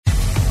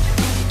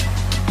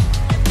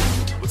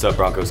What's up,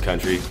 Broncos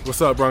country?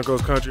 What's up,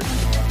 Broncos country?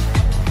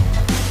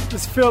 This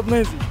is Philip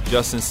Lindsay.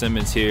 Justin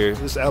Simmons here.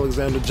 This is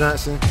Alexander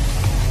Johnson.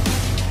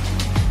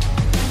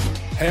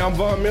 Hey, I'm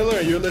Von Miller,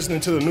 and you're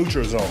listening to The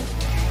Neutral Zone.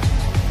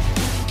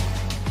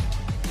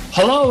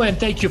 Hello, and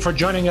thank you for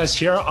joining us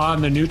here on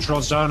The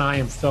Neutral Zone. I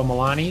am Phil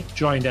Milani,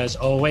 joined as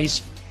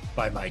always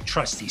by my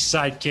trusty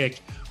sidekick,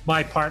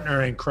 my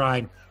partner in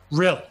crime.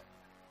 Really,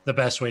 the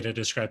best way to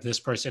describe this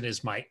person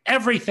is my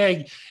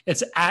everything.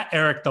 It's at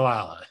Eric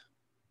Dalala.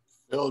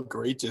 Phil,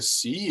 great to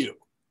see you.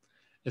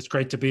 It's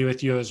great to be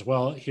with you as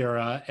well here,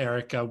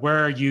 Eric.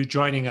 Where are you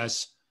joining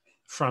us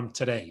from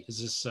today? Is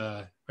this?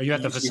 Are you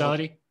at the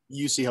facility?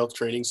 UC Health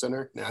Training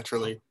Center,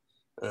 naturally.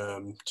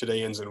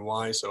 Today ends in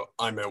Y, so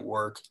I'm at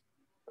work.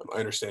 I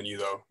understand you,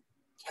 though,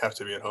 have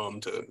to be at home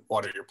to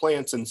water your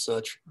plants and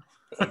such.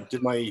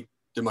 Did my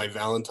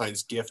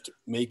Valentine's gift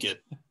make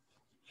it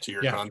to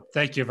your con?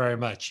 Thank you very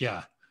much.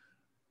 Yeah.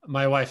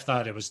 My wife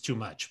thought it was too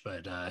much,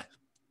 but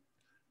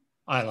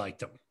I liked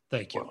them.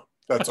 Thank you. Well,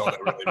 that's all that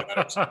really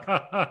matters.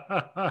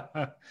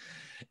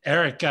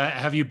 Eric,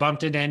 have you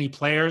bumped into any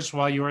players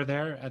while you were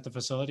there at the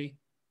facility?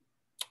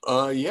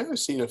 Yeah, I've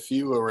seen a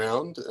few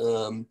around. I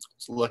was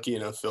lucky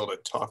enough, Phil, to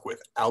talk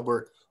with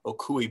Albert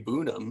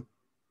Okwuegbunam,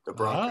 the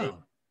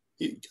Bronco.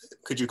 Oh.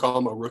 Could you call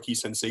him a rookie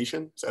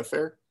sensation? Is that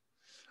fair?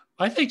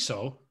 I think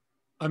so.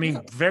 I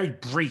mean, very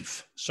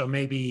brief. So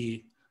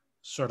maybe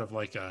sort of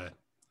like a,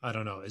 I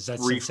don't know. Is that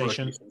brief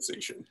sensation? Rookie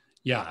sensation.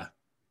 Yeah.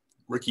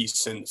 Rookie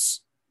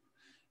sense.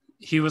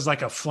 He was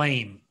like a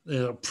flame,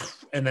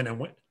 and then it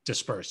went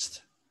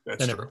dispersed.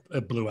 That's then true.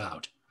 It blew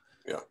out.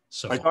 Yeah.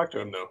 So I talked to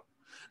him, though.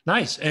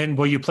 Nice. And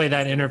will you play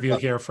that interview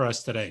here for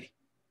us today?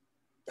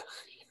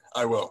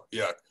 I will.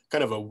 Yeah.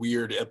 Kind of a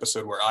weird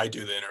episode where I do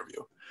the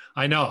interview.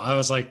 I know. I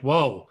was like,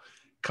 whoa,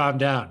 calm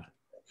down,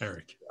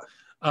 Eric.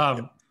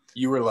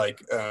 You were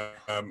like,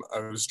 I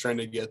was trying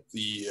to get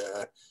the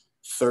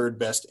third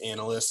best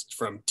analyst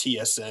from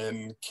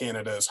TSN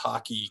Canada's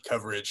hockey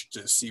coverage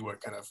to see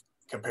what kind of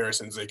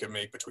comparisons they could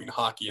make between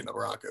hockey and the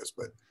Broncos.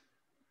 But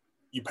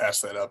you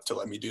passed that up to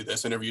let me do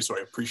this interview, so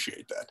I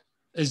appreciate that.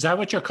 Is that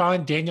what you're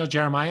calling Daniel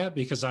Jeremiah?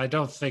 Because I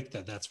don't think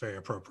that that's very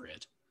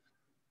appropriate.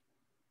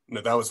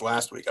 No, that was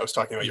last week. I was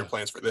talking about your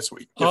plans for this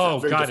week.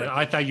 Got it.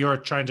 I thought you were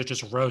trying to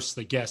just roast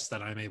the guests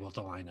that I'm able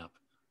to line up.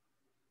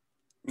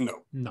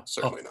 No,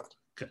 certainly not.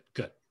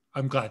 Good.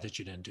 I'm glad that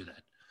you didn't do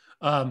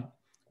that.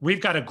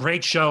 We've got a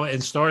great show in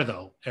store,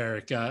 though,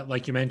 Eric.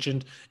 Like you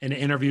mentioned, an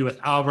interview with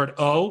Albert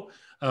O.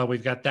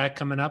 We've got that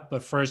coming up.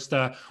 But first,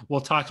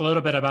 we'll talk a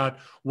little bit about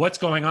what's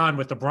going on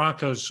with the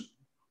Broncos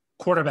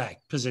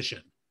quarterback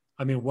position.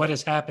 I mean, what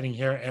is happening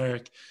here,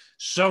 Eric?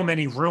 So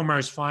many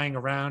rumors flying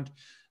around.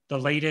 The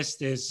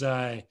latest is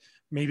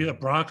maybe the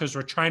Broncos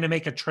were trying to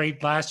make a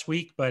trade last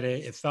week, but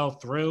it fell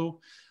through.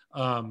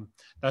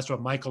 That's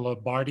what Michael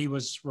Lombardi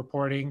was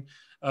reporting.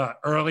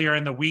 Earlier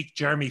in the week,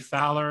 Jeremy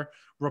Fowler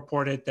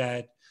reported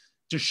that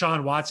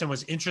Deshaun Watson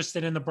was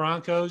interested in the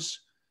Broncos.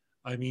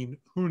 I mean,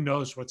 who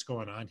knows what's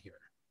going on here?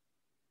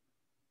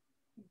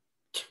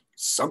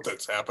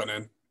 Something's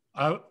happening.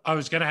 I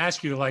was going to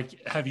ask you,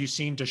 like, have you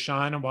seen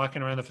Deshaun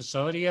walking around the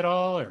facility at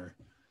all, or?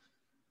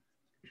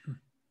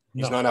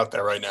 He's not out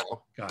there right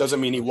now.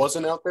 Doesn't mean he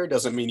wasn't out there.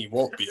 Doesn't mean he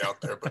won't be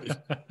out there, but he's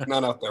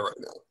not out there right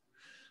now.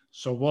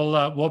 So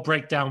we'll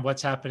break down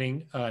what's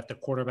happening at the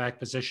quarterback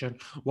position.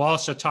 We'll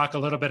also talk a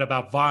little bit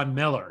about Von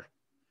Miller.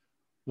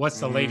 What's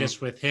the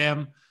latest with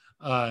him?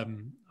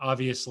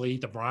 Obviously,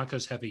 the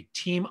Broncos have a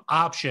team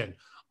option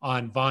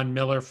on Von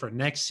Miller for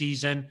next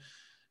season.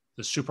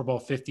 The Super Bowl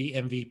 50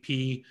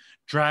 MVP,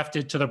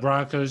 drafted to the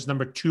Broncos,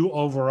 number 2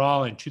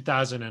 overall in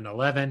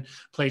 2011,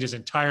 played his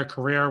entire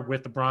career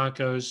with the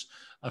Broncos,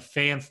 a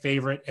fan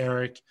favorite,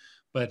 Eric,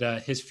 but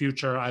his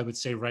future, I would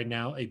say right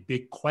now, a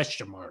big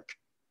question mark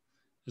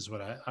is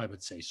what I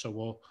would say.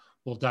 So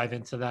we'll dive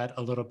into that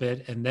a little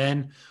bit, and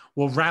then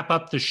we'll wrap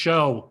up the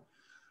show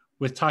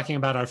with talking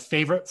about our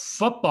favorite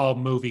football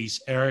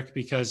movies, Eric,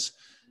 because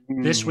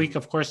this week,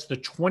 of course, the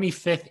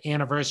 25th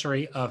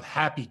anniversary of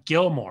Happy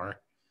Gilmore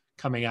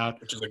coming out.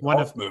 Which is a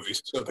golf movie,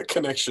 so the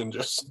connection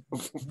just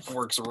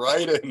works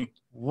right in.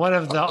 One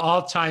of the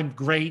all-time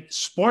great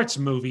sports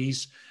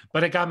movies,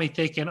 but it got me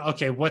thinking,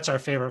 okay, what's our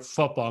favorite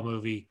football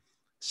movie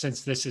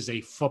since this is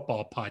a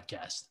football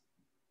podcast?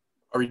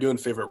 Are we doing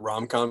favorite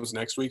rom-coms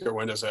next week, or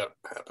when does that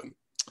happen?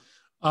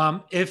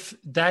 If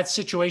that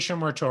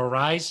situation were to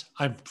arise,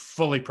 I'm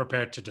fully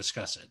prepared to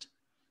discuss it.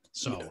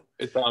 So yeah,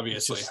 it's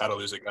obviously How to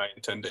Lose a Guy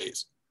in 10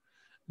 Days.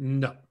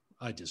 No,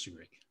 I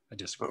disagree.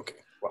 Okay.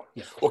 Well,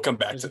 yeah. We'll come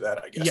back to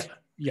that, I guess.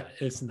 Yeah,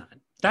 it's not.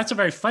 That's a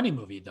very funny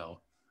movie,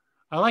 though.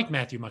 I like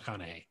Matthew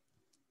McConaughey.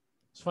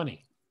 It's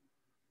funny.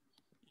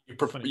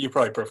 You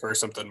probably prefer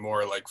something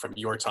more like from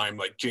your time,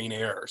 like Jane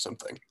Eyre or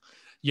something.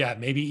 Yeah,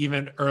 maybe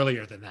even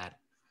earlier than that.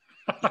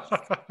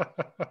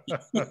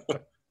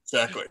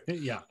 Exactly.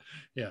 Yeah,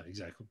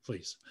 exactly.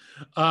 Please.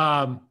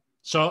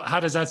 So how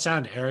does that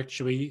sound, Eric?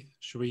 Should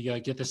we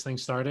get this thing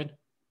started?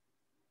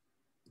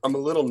 I'm a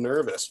little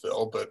nervous,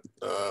 Phil, but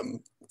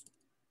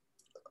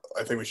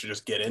I think we should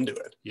just get into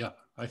it. Yeah,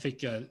 I think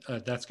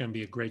that's going to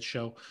be a great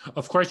show.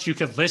 Of course, you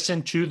could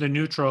listen to the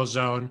Neutral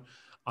Zone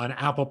on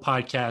Apple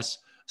Podcasts,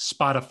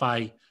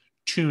 Spotify,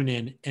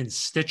 TuneIn, and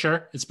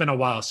Stitcher. It's been a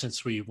while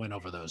since we went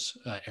over those,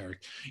 Eric.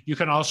 You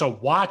can also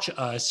watch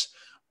us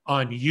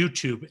on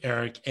YouTube,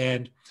 Eric.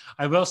 And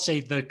I will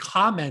say the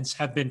comments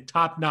have been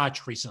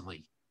top-notch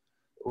recently.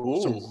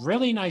 Ooh. Some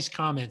really nice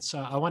comments.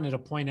 I wanted to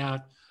point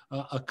out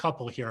a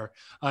couple here.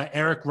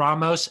 Eric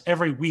Ramos,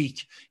 every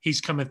week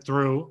he's coming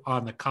through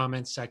on the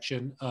comment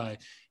section.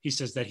 He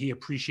says that he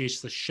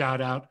appreciates the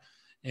shout out,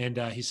 and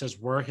he says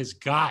we're his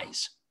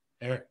guys.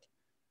 Eric,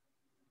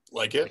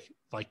 like it.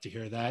 Like to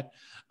hear that.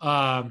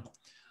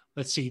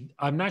 Let's see.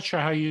 I'm not sure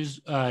how you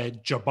use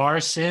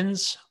Jabbar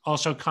Sins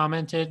also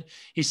commented.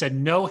 He said,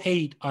 no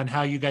hate on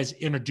how you guys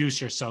introduce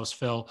yourselves,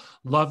 Phil.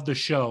 Love the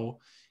show.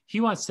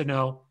 He wants to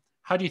know,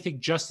 how do you think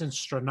Justin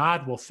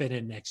Stranad will fit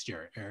in next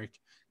year, Eric?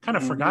 Kind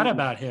of forgot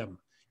about him.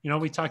 You know,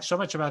 we talked so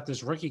much about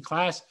this rookie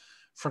class,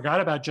 forgot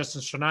about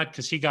Justin Stranad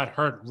because he got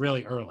hurt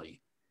really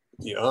early.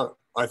 Yeah,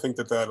 I think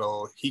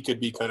he could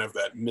be kind of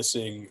that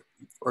missing,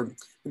 or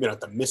maybe not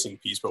the missing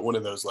piece, but one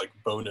of those like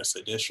bonus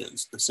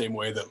additions, the same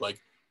way that like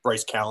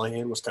Bryce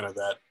Callahan was kind of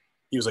that.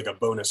 He was like a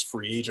bonus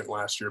free agent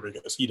last year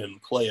because he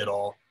didn't play at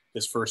all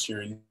his first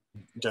year in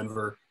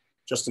Denver.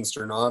 Justin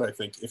Stranad, I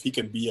think if he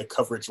can be a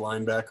coverage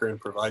linebacker and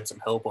provide some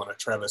help on a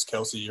Travis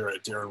Kelce or a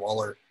Darren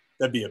Waller,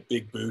 that'd be a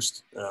big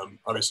boost.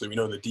 Obviously, we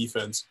know the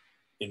defense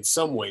in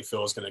some way,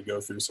 Phil, is going to go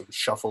through some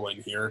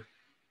shuffling here.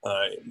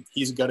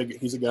 He's a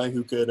guy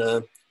who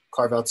could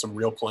carve out some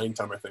real playing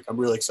time, I think. I'm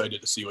really excited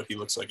to see what he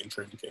looks like in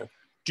training camp.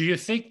 Do you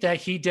think that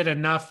he did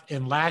enough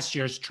in last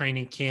year's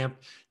training camp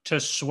to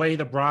sway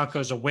the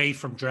Broncos away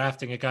from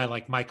drafting a guy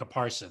like Micah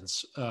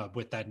Parsons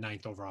with that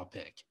 9th overall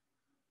pick?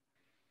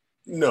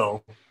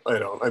 No, I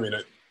don't. I mean,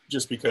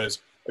 just because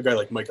a guy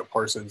like Micah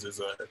Parsons is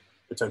a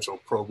potential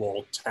Pro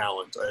Bowl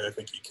talent, I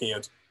think you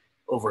can't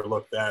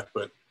overlook that.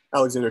 But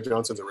Alexander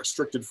Johnson's a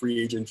restricted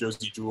free agent.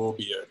 Josie Jewell will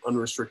be an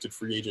unrestricted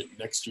free agent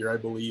next year, I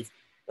believe.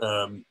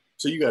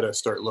 So you got to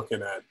start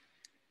looking at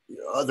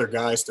other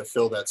guys to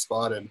fill that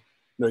spot. And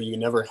you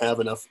never have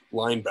enough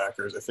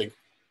linebackers. I think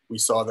we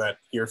saw that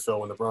here,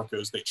 Phil, when the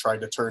Broncos, they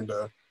tried to turn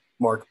to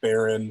Mark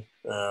Barron,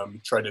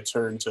 tried to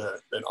turn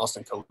to, then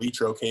Austin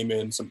Calitro came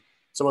in, some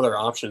other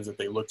options that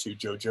they looked to.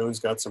 Joe Jones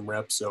got some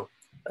reps. So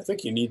I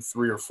think you need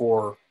 3 or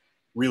 4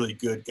 really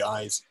good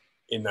guys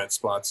in that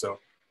spot. So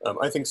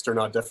I think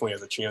Sternad definitely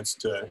has a chance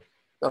to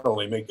not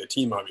only make the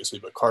team, obviously,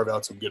 but carve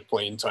out some good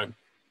playing time.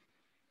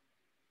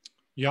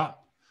 Yeah.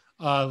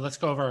 Let's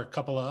go over a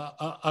couple of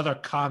other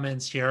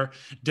comments here.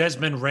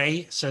 Desmond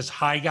Ray says,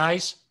 hi,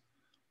 guys.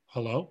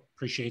 Hello.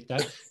 Appreciate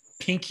that.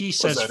 Pinky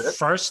says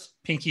first.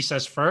 Pinky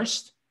says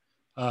first.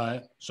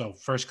 So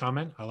first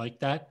comment. I like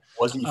that.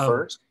 Was he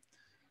first?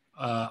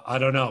 I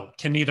don't know.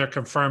 Can neither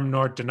confirm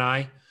nor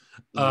deny.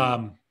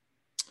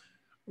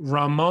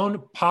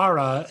 Ramon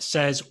Para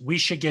says we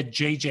should get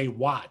J.J.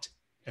 Watt,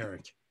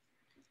 Eric.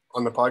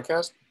 On the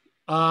podcast?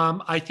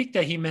 I think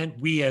that he meant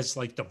we as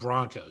like the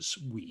Broncos.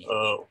 We.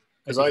 Oh.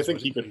 Because I think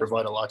he could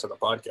provide a lot to the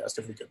podcast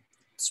if we could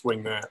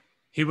swing that.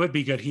 He would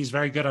be good. He's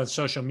very good on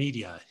social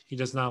media. He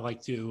does not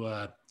like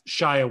to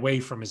shy away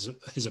from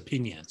his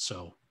opinion.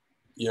 So,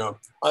 yeah,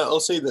 I'll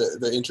say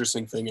the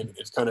interesting thing, and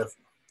it's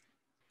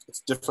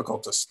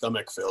difficult to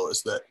stomach, Phil,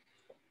 is that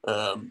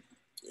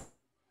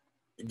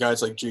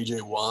guys like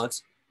J.J.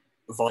 Watt,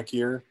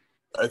 Vakir,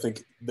 I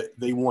think that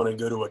they want to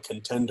go to a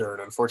contender,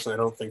 and unfortunately,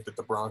 I don't think that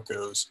the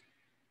Broncos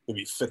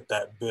maybe fit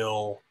that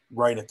bill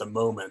right at the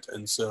moment,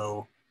 and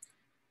so.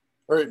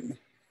 Or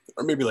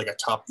maybe like a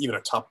top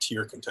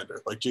tier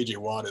contender. Like J.J.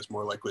 Watt is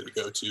more likely to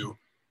go to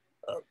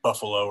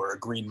Buffalo or a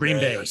Green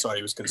Bay. I saw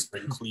he was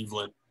considering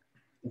Cleveland.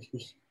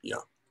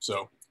 Yeah.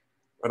 So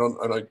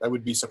I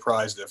would be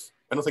surprised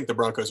I don't think the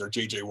Broncos are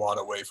J.J. Watt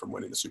away from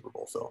winning the Super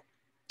Bowl, Phil.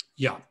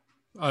 Yeah,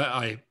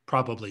 I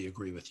probably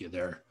agree with you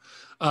there.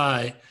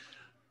 I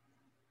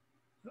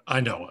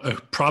know.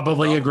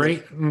 Probably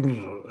agree.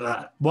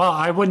 Well,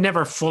 I would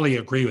never fully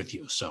agree with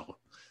you. So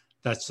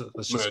let's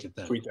just get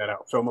that. Tweet that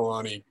out. Phil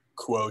Milani.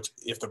 Quote,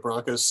 if the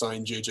Broncos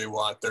sign J.J.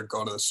 Watt, they're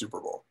going to the Super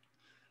Bowl.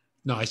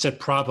 No, I said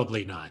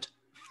probably not.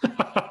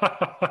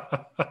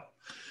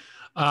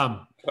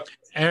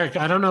 Eric,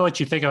 I don't know what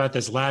you think about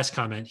this last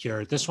comment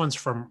here. This one's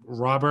from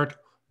Robert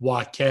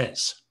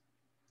Waquez.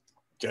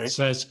 Okay. It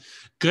says,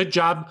 good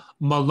job,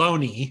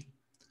 Maloney.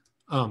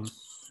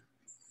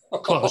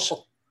 Close.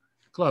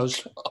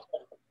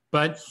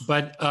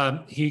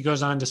 But he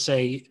goes on to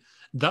say,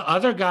 the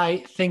other guy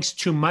thinks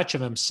too much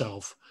of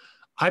himself.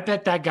 I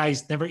bet that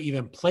guy's never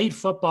even played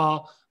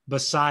football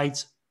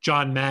besides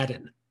John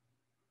Madden.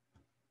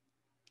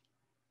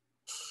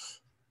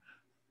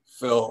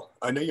 Phil,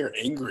 I know you're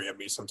angry at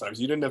me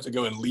sometimes. You didn't have to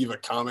go and leave a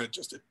comment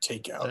just to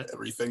take out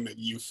everything that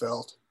you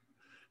felt.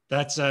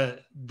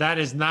 That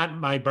is not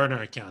my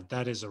burner account.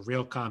 That is a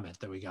real comment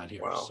that we got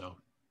here. Wow. So,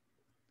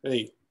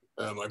 hey,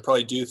 I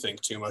probably do think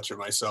too much of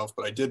myself,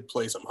 but I did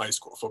play some high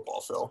school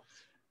football, Phil.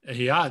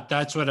 Yeah,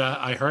 that's what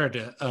I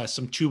heard.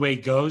 Some two-way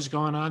goes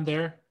going on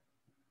there.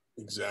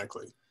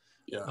 Exactly.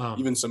 Yeah,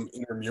 even some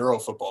intramural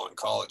football in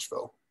college,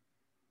 Phil.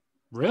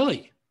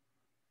 Really?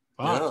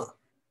 Wow.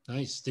 Yeah.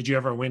 Nice. Did you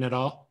ever win at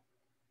all?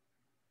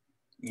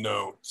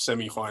 No,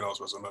 semifinals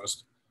was the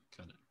most.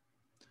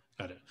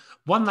 Got it.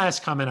 One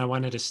last comment I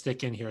wanted to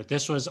stick in here.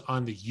 This was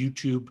on the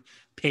YouTube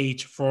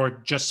page for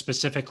just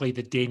specifically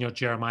the Daniel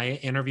Jeremiah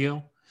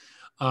interview.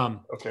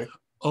 Okay.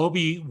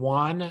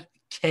 Obi-Wan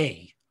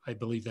K, I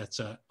believe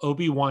that's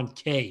Obi-Wan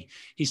K.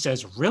 He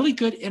says, really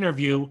good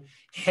interview.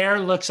 Hair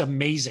looks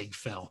amazing,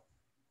 Phil.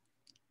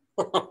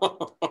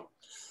 Oh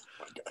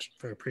my gosh.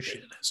 Very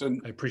appreciate it. So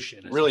I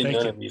appreciate it. Really, Thank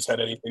none you. of these had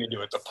anything to do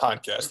with the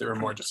podcast. They were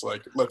more just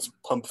like, let's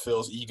pump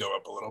Phil's ego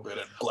up a little bit.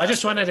 And I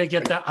just wanted to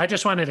get that. I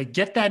just wanted to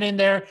get that in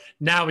there.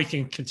 Now we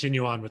can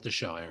continue on with the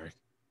show, Eric.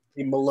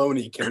 Hey,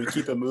 Maloney, can we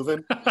keep it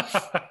moving?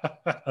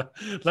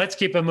 Let's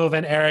keep it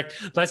moving, Eric.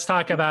 Let's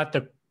talk about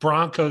the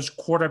Broncos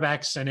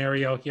quarterback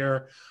scenario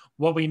here.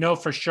 What we know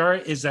for sure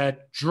is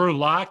that Drew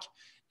Lock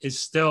is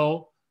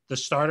still the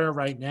starter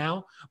right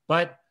now.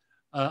 But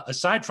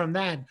aside from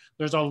that,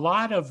 there's a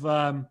lot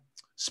of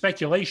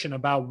speculation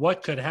about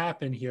what could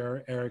happen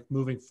here, Eric,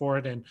 moving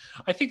forward. And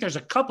I think there's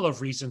a couple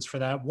of reasons for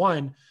that.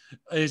 One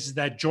is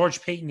that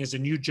George Payton is a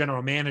new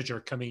general manager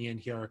coming in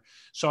here.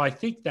 So I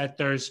think that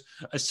there's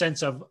a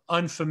sense of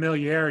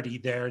unfamiliarity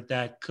there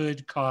that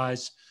could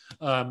cause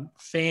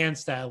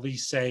fans to at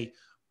least say,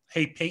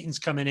 hey, Payton's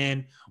coming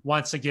in,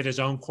 wants to get his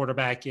own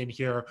quarterback in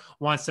here,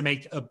 wants to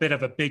make a bit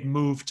of a big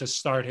move to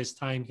start his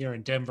time here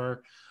in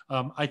Denver.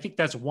 I think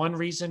that's one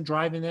reason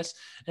driving this.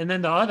 And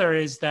then the other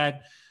is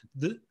that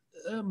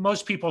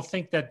most people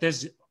think that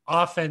this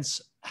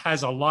offense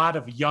has a lot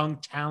of young,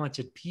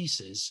 talented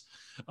pieces,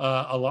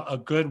 a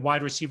good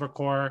wide receiver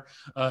core,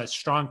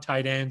 strong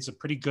tight ends, a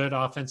pretty good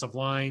offensive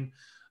line.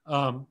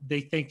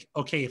 They think,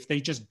 okay, if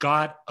they just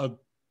got a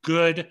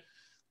good,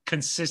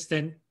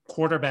 consistent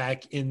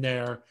quarterback in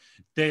there,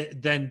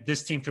 then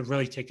this team could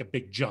really take a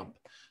big jump.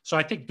 So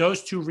I think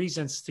those two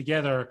reasons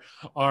together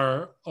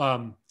are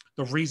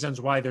the reasons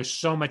why there's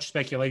so much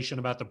speculation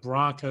about the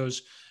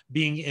Broncos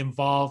being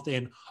involved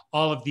in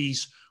all of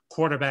these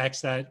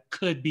quarterbacks that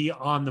could be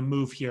on the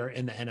move here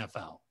in the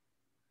NFL.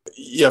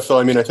 Yeah, Phil,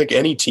 I mean, I think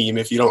any team,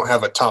 if you don't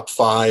have a top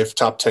 5,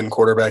 top 10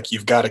 quarterback,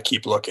 you've got to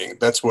keep looking.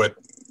 That's what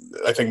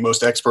I think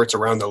most experts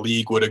around the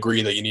league would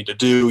agree that you need to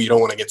do. You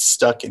don't want to get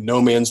stuck in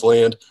no man's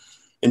land.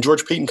 And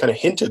George Payton kind of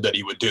hinted that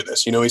he would do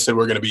this. You know, he said,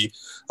 we're going to be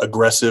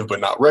aggressive but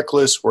not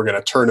reckless. We're going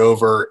to turn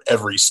over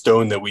every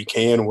stone that we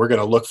can. We're going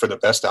to look for the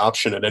best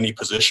option at any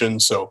position.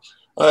 So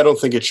I don't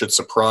think it should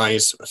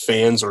surprise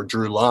fans or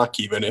Drew Lock,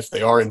 even if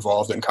they are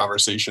involved in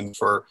conversations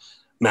for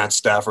Matt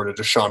Stafford or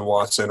Deshaun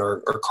Watson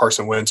or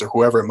Carson Wentz or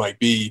whoever it might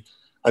be.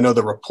 I know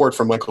the report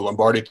from Michael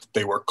Lombardi that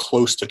they were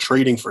close to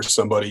trading for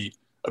somebody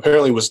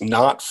apparently was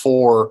not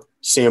for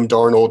Sam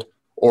Darnold,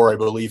 or I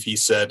believe he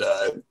said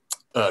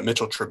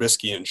Mitchell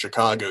Trubisky in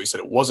Chicago. He said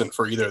it wasn't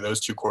for either of those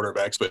two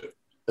quarterbacks, but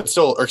that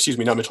still, or excuse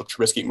me, not Mitchell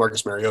Trubisky,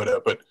 Marcus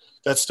Mariota, but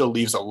that still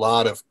leaves a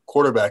lot of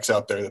quarterbacks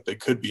out there that they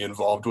could be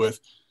involved with.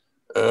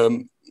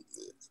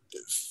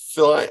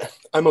 Phil,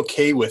 I'm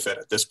okay with it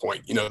at this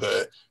point. You know,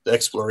 the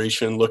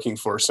exploration, looking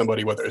for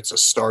somebody, whether it's a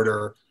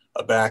starter,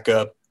 a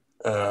backup.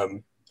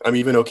 I'm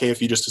even okay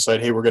if you just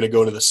decide, hey, we're going to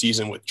go into the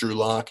season with Drew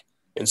Lock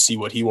and see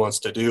what he wants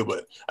to do.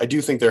 But I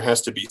do think there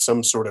has to be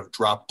some sort of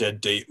drop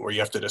dead date where you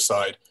have to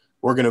decide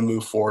we're going to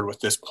move forward with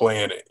this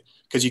plan,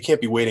 because you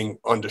can't be waiting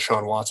on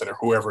Deshaun Watson or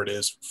whoever it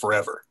is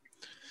forever.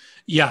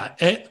 Yeah.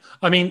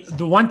 I mean,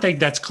 the one thing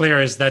that's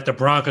clear is that the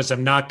Broncos have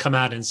not come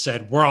out and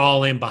said, we're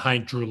all in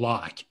behind Drew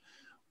Lock,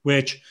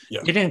 which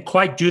they didn't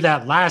quite do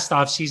that last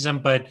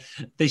offseason, but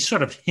they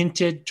sort of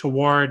hinted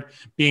toward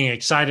being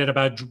excited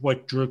about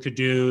what Drew could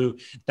do,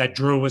 that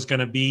Drew was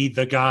going to be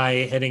the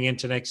guy heading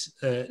into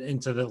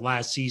into the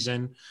last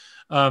season.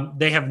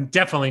 They have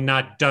definitely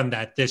not done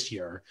that this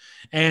year.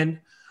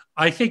 And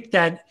I think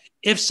that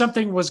if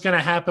something was going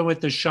to happen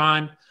with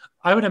Deshaun,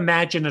 I would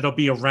imagine it'll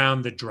be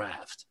around the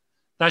draft.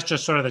 That's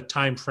just sort of the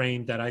time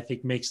frame that I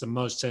think makes the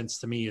most sense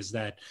to me, is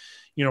that,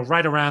 you know,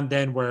 right around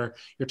then where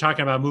you're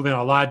talking about moving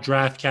a lot of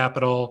draft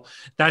capital,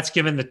 that's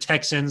given the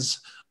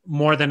Texans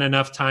more than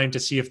enough time to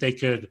see if they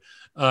could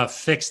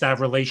fix that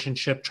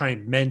relationship, try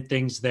and mend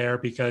things there,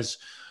 because,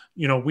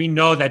 you know, we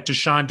know that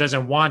Deshaun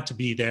doesn't want to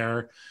be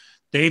there.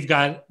 They've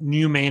got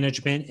new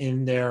management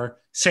in there,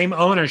 same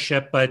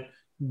ownership, but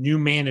new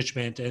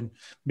management, and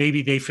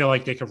maybe they feel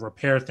like they could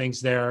repair things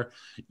there.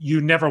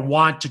 You never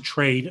want to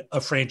trade a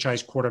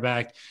franchise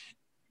quarterback,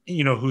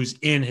 you know, who's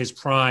in his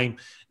prime,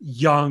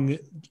 young,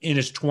 in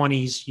his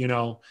 20s, you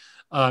know.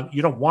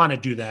 You don't want to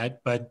do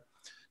that, but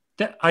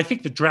I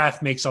think the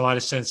draft makes a lot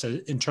of sense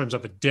in terms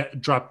of a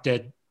drop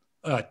dead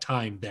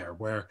time there,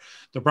 where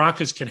the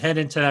Broncos can head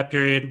into that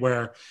period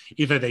where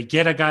either they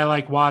get a guy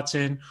like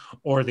Watson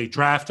or they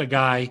draft a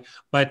guy.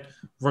 But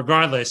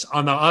regardless,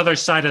 on the other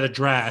side of the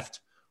draft,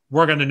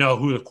 we're going to know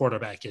who the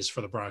quarterback is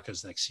for the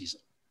Broncos next season.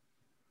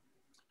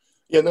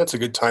 Yeah, and that's a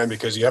good time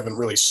because you haven't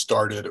really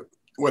started,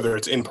 whether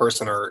it's in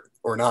person or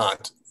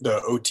not,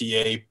 the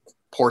OTA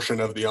portion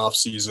of the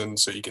offseason.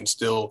 So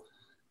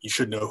you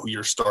should know who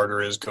your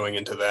starter is going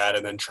into that,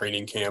 and then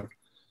training camp.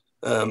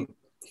 Um,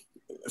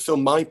 Phil,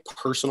 my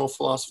personal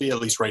philosophy, at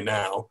least right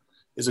now,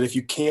 is that if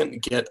you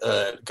can't get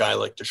a guy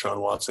like Deshaun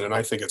Watson, and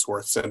I think it's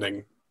worth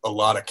sending a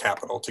lot of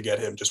capital to get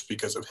him just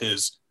because of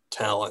his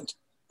talent,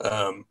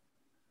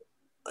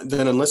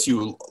 then unless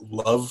you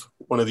love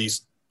one of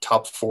these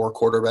top 4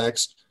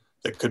 quarterbacks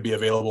that could be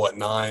available at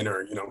 9,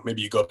 or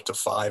maybe you go up to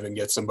 5 and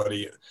get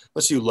somebody,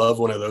 unless you love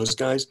one of those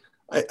guys,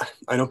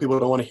 I know people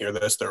don't want to hear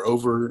this. They're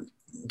over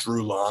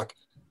Drew Lock,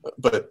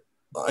 but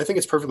I think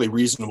it's perfectly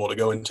reasonable to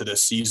go into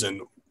this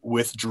season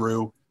with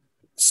Drew,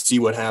 see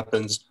what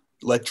happens,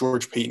 let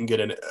George Payton get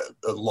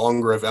a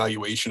longer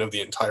evaluation of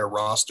the entire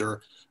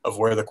roster of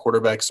where the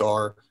quarterbacks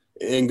are,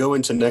 and go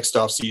into next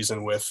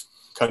offseason with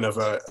kind of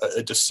a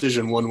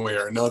decision one way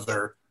or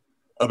another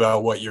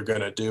about what you're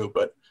going to do.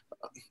 But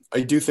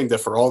I do think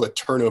that for all the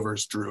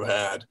turnovers Drew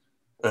had,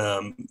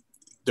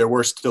 there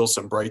were still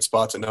some bright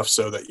spots, enough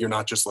so that you're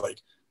not just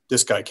like,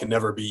 this guy can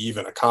never be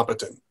even a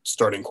competent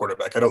starting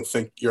quarterback. I don't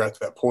think you're at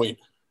that point.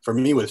 For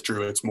me with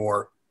Drew, it's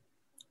more,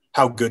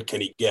 how good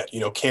can he get?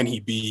 Can he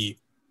be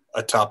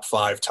a top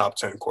 5, top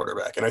 10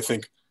 quarterback? And I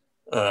think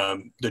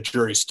the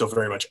jury's still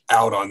very much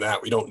out on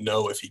that. We don't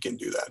know if he can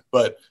do that.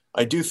 But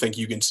I do think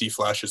you can see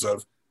flashes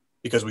of,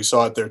 because we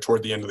saw it there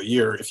toward the end of the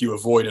year, if you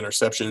avoid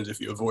interceptions,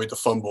 if you avoid the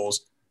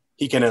fumbles,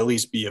 he can at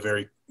least be a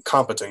very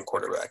competent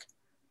quarterback.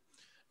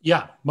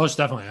 Yeah, most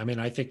definitely. I mean,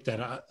 I think that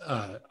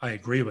I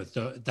agree with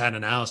that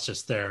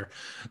analysis there.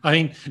 I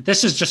mean,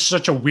 this is just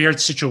such a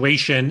weird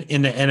situation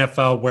in the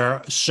NFL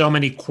where so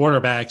many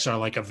quarterbacks are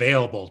like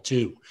available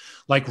too.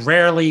 Like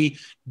rarely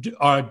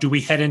do we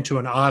head into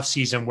an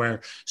offseason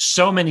where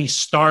so many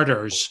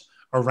starters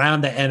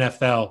around the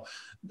NFL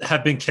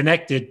have been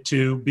connected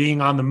to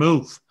being on the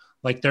move.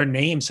 Like their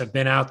names have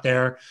been out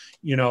there,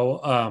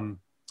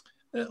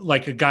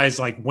 like guys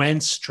like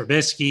Wentz,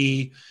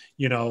 Trubisky,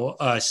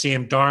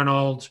 Sam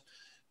Darnold.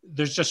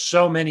 There's just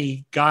so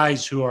many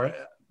guys who are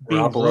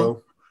being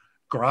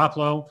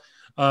Garoppolo.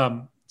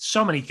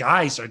 So many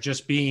guys are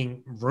just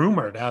being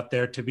rumored out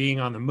there to being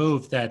on the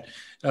move that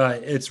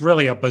it's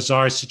really a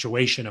bizarre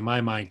situation in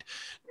my mind.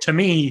 To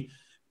me,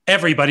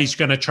 everybody's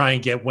going to try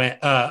and get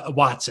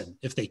Watson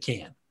if they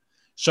can.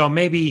 So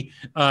maybe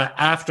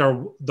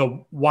after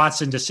the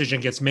Watson decision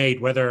gets made,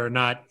 whether or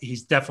not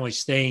he's definitely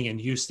staying in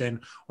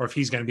Houston or if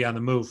he's going to be on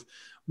the move,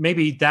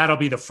 maybe that'll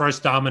be the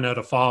first domino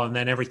to fall, and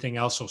then everything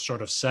else will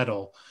sort of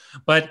settle.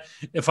 But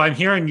if I'm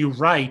hearing you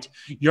right,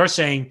 you're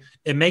saying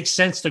it makes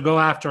sense to go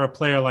after a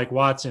player like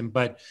Watson.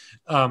 But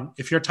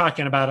if you're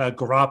talking about a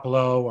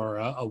Garoppolo or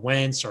a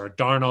Wentz or a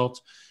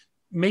Darnold,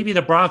 maybe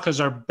the Broncos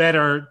are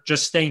better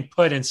just staying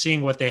put and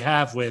seeing what they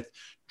have with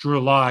Drew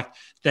Lock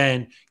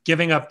than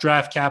giving up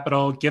draft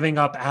capital, giving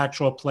up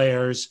actual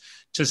players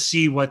to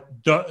see what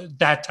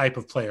that type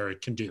of player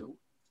can do.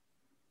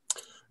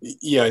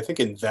 Yeah, I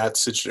think in that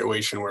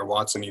situation where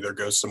Watson either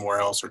goes somewhere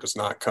else or does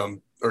not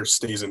come or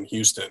stays in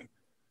Houston,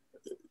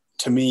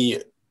 to me,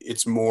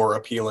 it's more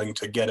appealing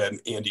to get an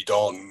Andy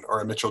Dalton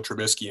or a Mitchell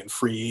Trubisky in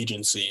free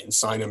agency and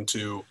sign him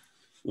to,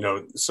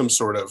 some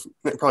sort of,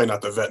 probably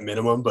not the vet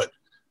minimum, but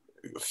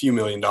a few $1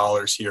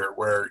 million here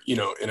where,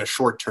 in a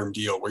short-term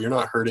deal where you're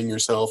not hurting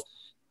yourself.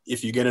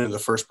 If you get into the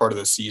first part of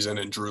the season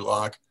and Drew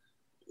Lock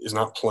is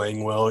not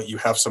playing well, you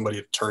have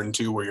somebody to turn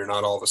to where you're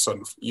not all of a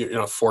sudden, you're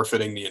not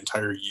forfeiting the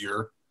entire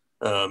year.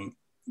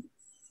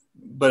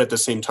 But at the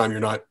same time, you're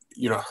not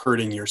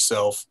hurting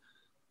yourself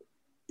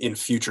in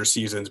future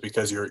seasons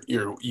because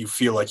you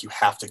feel like you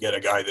have to get a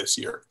guy this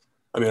year.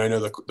 I mean, I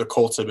know the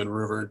Colts have been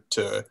rumored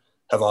to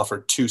have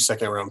offered 2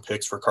 second-round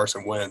picks for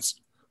Carson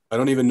Wentz. I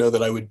don't even know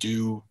that I would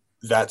do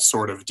that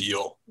sort of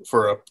deal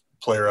for a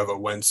player of a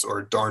Wentz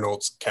or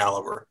Darnold's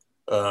caliber.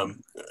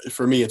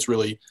 For me, it's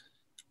really,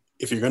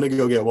 if you're going to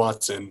go get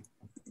Watson,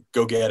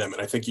 go get him.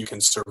 And I think you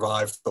can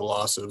survive the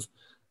loss of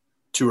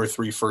 2 or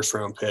 3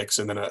 first-round picks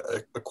and then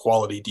a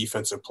quality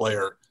defensive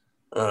player,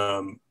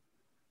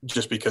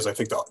 just because I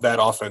think that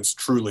offense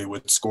truly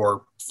would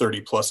score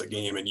 30-plus a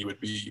game and you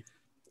would be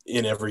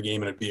in every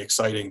game and it'd be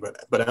exciting.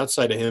 But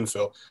outside of him,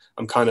 Phil,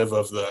 I'm kind of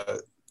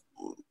the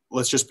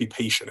let's just be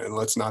patient and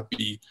let's not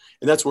be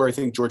 – and that's where I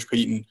think George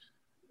Payton,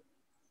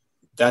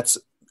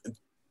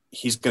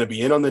 he's going to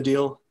be in on the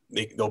deal.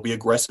 They'll be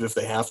aggressive if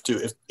they have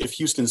to. If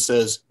Houston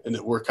says – and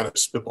we're kind of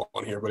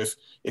spitballing here, but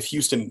if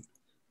Houston –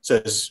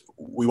 says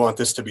we want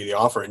this to be the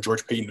offer and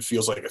George Payton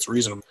feels like it's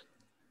reasonable,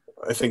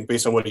 I think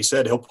based on what he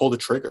said, he'll pull the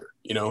trigger,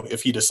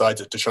 if he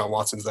decides that Deshaun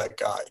Watson's that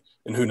guy,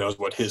 and who knows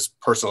what his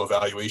personal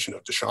evaluation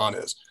of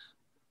Deshaun is.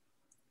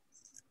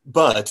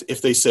 But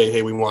if they say,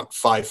 hey, we want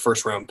 5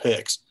 first-round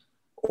picks,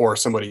 or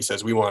somebody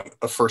says we want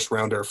a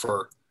first-rounder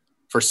for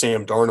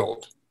Sam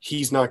Darnold,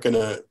 he's not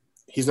gonna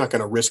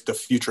risk the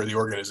future of the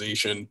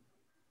organization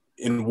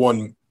in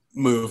one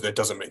move that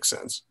doesn't make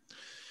sense.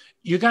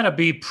 You got to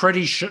be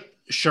pretty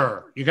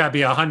sure. You got to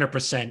be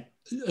 100%,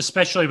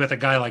 especially with a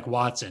guy like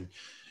Watson.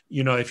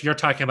 If you're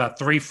talking about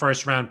 3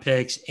 first-round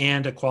picks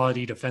and a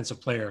quality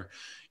defensive player,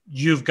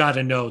 you've got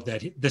to know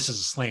that this is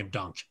a slam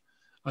dunk.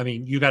 I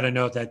mean, you got to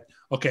know that,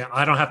 okay,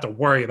 I don't have to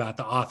worry about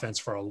the offense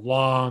for a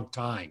long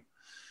time.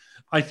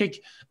 I think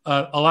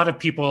a lot of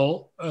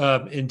people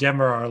in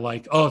Denver are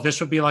like, oh, this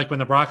would be like when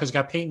the Broncos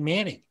got Peyton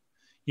Manning,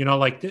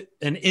 like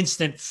an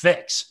instant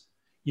fix,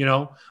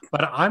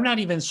 but I'm not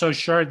even so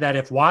sure that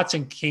if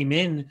Watson came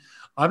in,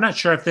 I'm not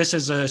sure if this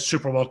is a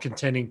Super Bowl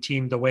contending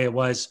team the way it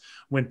was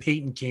when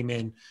Peyton came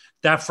in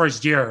that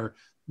first year,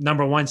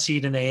 number one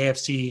seed in the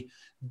AFC,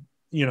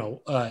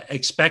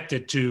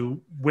 expected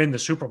to win the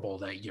Super Bowl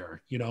that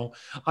year.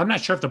 I'm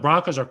not sure if the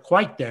Broncos are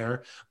quite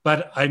there,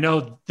 but I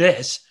know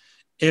this,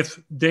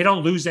 if they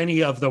don't lose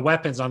any of the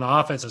weapons on the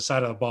offensive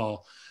side of the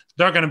ball,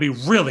 they're going to be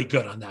really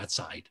good on that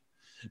side.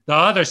 The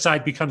other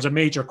side becomes a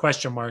major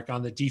question mark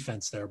on the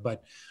defense there.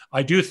 But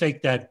I do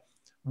think that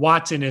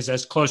Watson is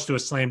as close to a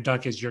slam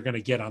dunk as you're going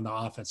to get on the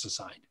offensive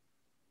side.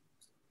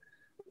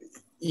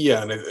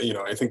 Yeah, and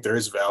I think there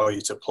is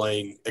value to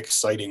playing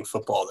exciting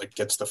football that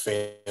gets the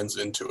fans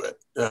into it.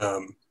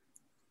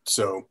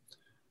 So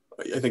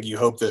I think you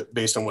hope that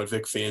based on what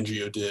Vic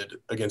Fangio did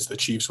against the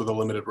Chiefs with a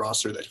limited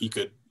roster, that he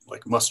could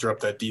muster up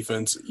that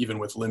defense even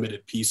with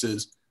limited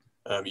pieces.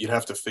 You'd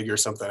have to figure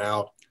something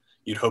out.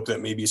 You'd hope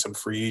that maybe some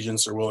free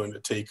agents are willing to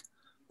take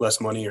less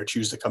money or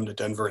choose to come to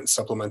Denver and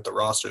supplement the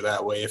roster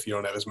that way if you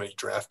don't have as many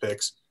draft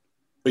picks.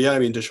 But yeah,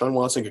 Deshaun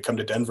Watson could come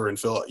to Denver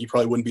and you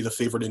probably wouldn't be the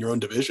favorite in your own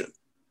division.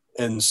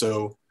 And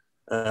so,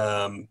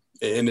 and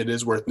it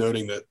is worth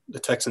noting that the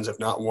Texans have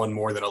not won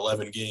more than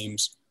 11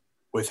 games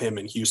with him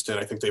in Houston.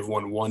 I think they've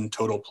won one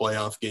total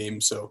playoff game.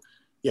 So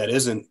yeah, it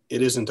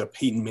isn't a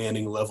Peyton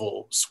Manning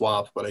level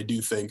swap, but I do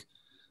think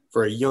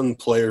for a young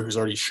player who's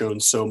already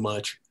shown so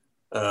much,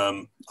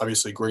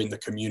 obviously great in the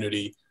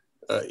community,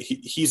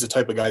 he's the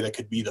type of guy that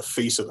could be the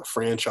face of the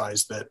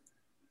franchise that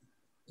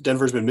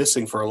Denver's been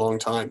missing for a long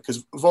time.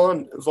 Because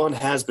Vaughn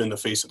has been the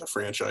face of the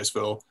franchise,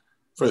 Phil,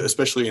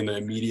 especially in the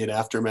immediate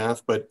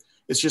aftermath. But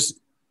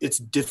it's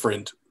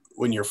different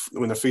when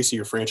the face of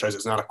your franchise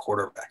is not a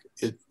quarterback.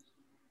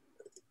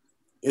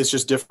 It's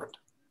just different.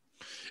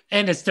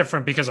 And it's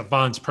different because of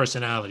Vaughn's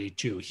personality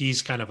too.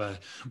 He's kind of a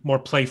more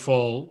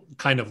playful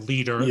kind of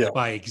leader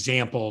by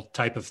example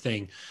type of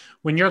thing.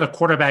 When you're the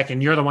quarterback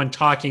and you're the one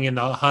talking in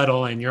the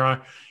huddle and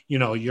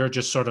you're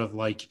just sort of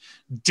like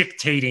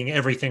dictating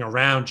everything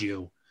around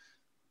you,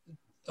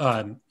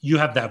 you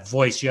have that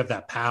voice, you have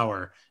that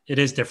power. It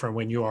is different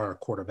when you are a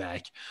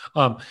quarterback.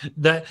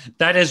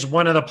 That is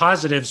one of the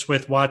positives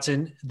with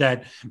Watson,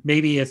 that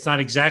maybe it's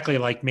not exactly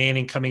like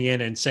Manning coming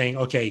in and saying,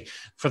 okay,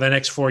 for the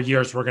next 4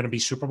 years, we're going to be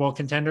Super Bowl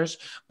contenders.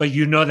 But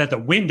that the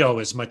window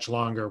is much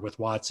longer with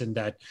Watson,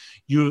 that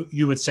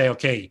you would say,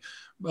 okay,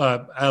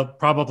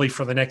 probably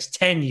for the next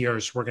 10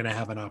 years, we're going to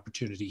have an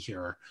opportunity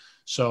here.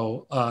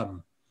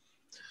 So,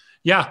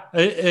 yeah,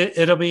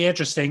 it'll be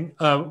interesting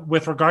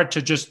with regard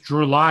to just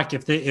Drew Lock.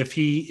 If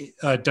he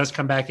does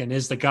come back and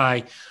is the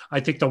guy,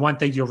 I think the one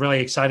thing you're really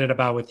excited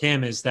about with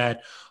him is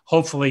that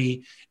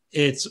hopefully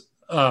it's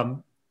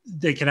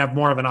they can have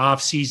more of an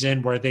off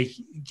season where they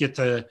get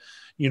to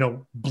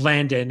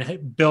blend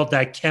and build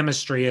that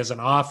chemistry as an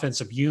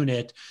offensive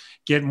unit,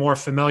 get more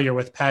familiar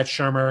with Pat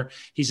Shurmur.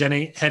 He's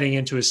heading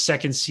into his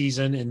second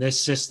season in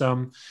this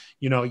system.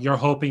 You're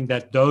hoping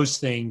that those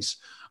things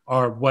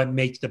are what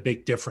make the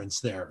big difference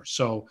there.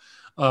 So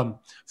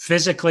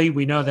physically,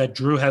 we know that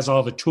Drew has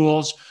all the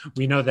tools.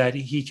 We know that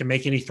he can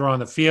make any throw on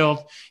the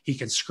field. He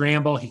can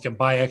scramble. He can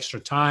buy extra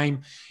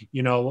time.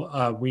 We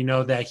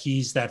know that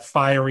he's that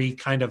fiery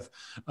kind of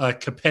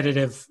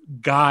competitive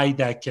guy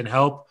that can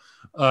help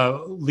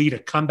lead a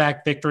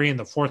comeback victory in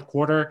the fourth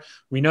quarter.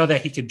 We know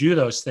that he can do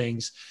those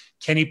things.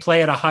 Can he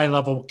play at a high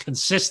level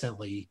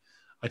consistently?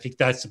 I think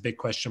that's a big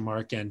question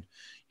mark. And,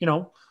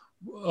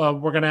 we're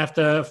going to have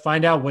to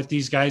find out what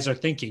these guys are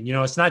thinking.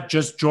 It's not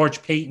just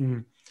George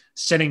Payton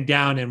sitting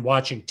down and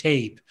watching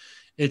tape.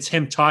 It's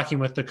him talking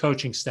with the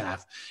coaching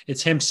staff.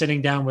 It's him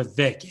sitting down with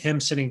Vic, him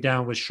sitting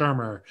down with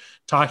Shurmur,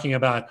 talking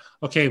about,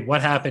 okay,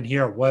 what happened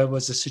here? What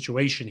was the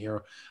situation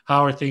here?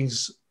 How are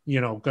things,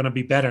 going to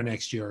be better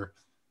next year?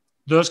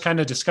 Those kind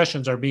of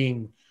discussions are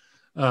being,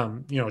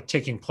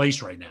 taking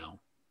place right now.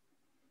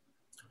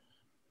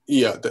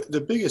 Yeah,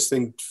 the biggest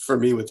thing for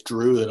me with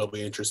Drew that'll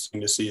be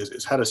interesting to see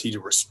is how does he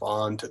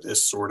respond to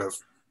this sort of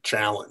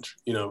challenge?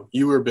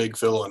 You were big,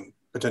 Phil, on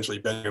potentially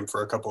betting him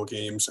for a couple of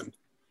games and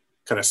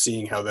kind of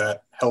seeing how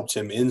that helped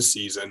him in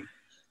season.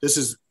 This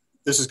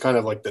is kind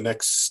of like the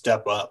next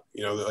step up.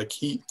 Like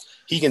he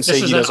can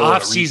say this is an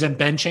off-season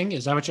benching.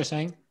 Is that what you're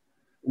saying?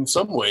 In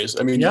some ways,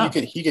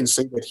 he can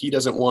say that he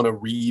doesn't want to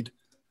read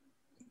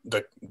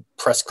the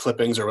press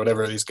clippings or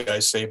whatever these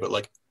guys say,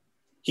 but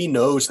he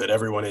knows that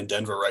everyone in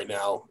Denver right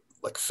now,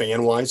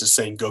 fan-wise, is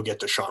saying, go get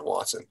Deshaun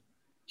Watson.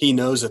 He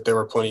knows that there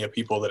were plenty of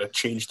people that have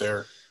changed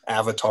their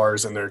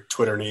avatars and their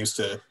Twitter names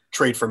to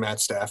trade for Matt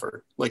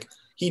Stafford.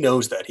 He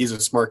knows that. He's a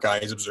smart guy.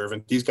 He's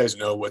observant. These guys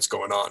know what's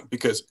going on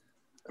because,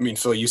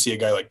 Phil, you see a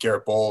guy like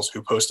Garrett Bowles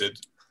who posted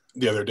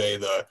the other day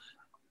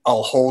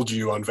I'll hold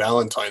you on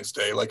Valentine's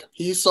Day.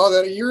 He saw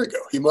that a year ago.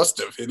 He must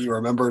have, and he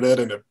remembered it,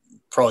 and it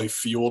probably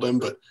fueled him.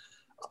 But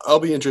I'll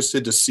be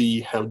interested to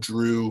see how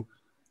Drew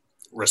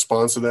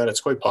responds to that.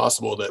 It's quite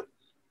possible that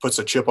puts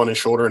a chip on his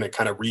shoulder and it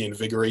kind of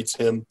reinvigorates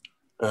him.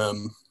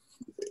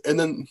 And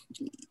then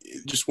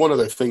just one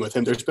other thing with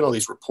him, there's been all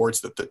these reports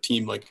that the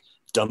team like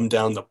dumbed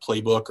down the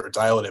playbook or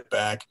dialed it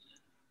back.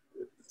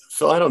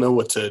 Phil, I don't know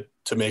what to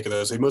make of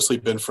those. They've mostly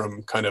been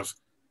from kind of,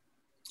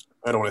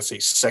 I don't want to say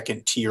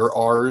second tier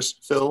R's,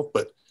 Phil,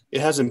 but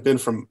it hasn't been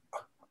from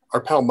our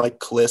pal Mike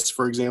Kliss,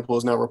 for example,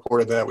 has now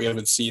reported that. We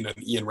haven't seen an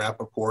Ian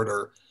Rappaport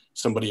or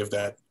somebody of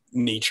that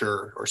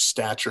nature or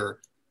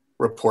stature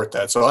report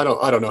that. So I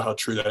don't know how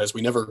true that is.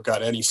 We never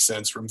got any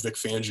sense from Vic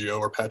Fangio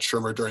or Pat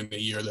Shurmur during the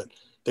year that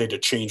they had to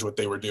change what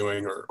they were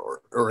doing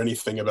or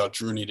anything about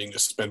Drew needing to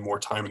spend more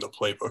time in the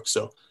playbook.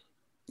 So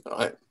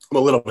I'm a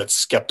little bit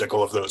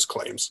skeptical of those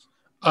claims.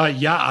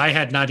 Yeah, I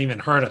had not even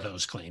heard of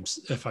those claims,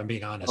 if I'm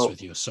being honest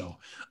with you. So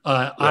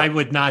I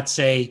would not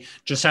say,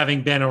 just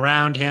having been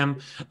around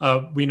him,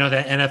 we know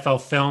that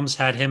NFL Films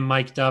had him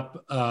mic'd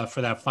up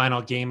for that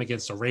final game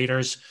against the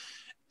Raiders.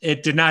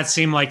 It did not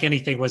seem like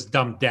anything was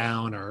dumbed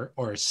down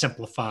or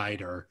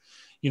simplified, or,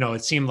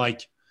 it seemed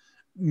like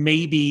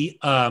maybe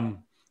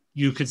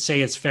you could say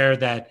it's fair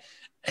that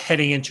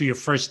heading into your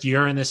first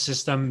year in the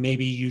system,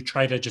 maybe you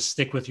try to just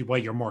stick with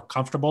what you're more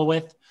comfortable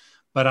with.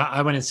 But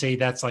I wouldn't say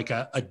that's like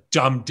a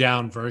dumbed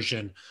down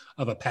version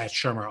of a Pat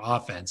Shurmur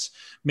offense.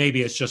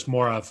 Maybe it's just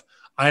more of,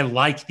 I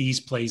like these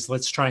plays.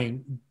 Let's try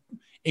and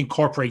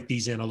incorporate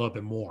these in a little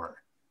bit more.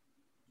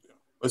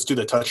 Let's do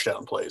the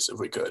touchdown plays if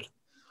we could.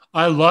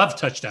 I love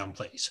touchdown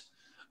plays,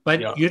 but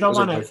you don't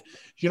want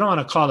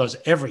to call those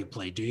every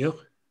play, do you?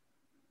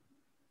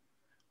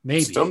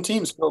 Maybe some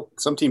teams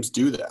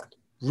do that.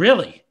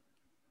 Really?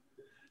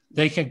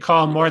 They can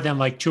call more than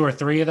like 2 or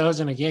 3 of those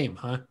in a game,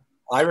 huh?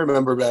 I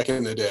remember back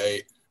in the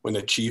day when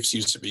the Chiefs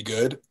used to be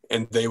good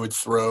and they would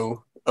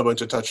throw a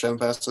bunch of touchdown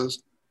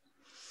passes.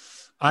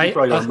 I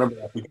probably don't remember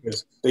that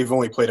because they've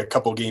only played a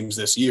couple games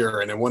this year,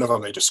 and in one of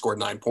them they just scored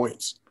 9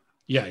 points.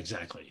 Yeah,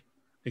 exactly.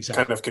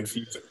 Kind of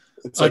confusing.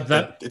 It's like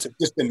it's a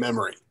distant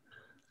memory.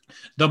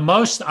 The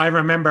most I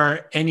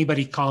remember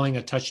anybody calling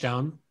a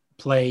touchdown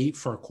play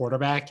for a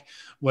quarterback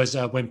was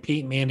when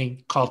Peyton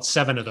Manning called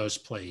 7 of those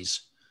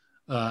plays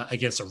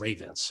against the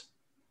Ravens.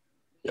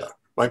 Yeah,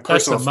 my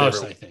personal That's the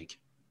most, favorite, I think.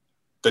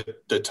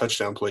 The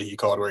touchdown play he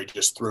called where he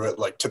just threw it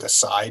like to the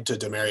side to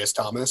Demaryius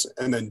Thomas,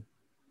 and then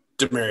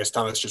Demaryius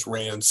Thomas just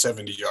ran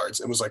 70 yards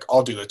and was like,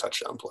 I'll do the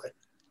touchdown play.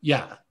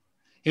 Yeah.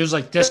 He was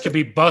like, this could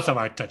be both of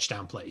our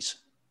touchdown plays.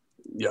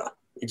 Yeah,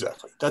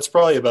 exactly. That's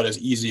probably about as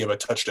easy of a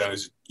touchdown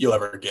as you'll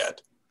ever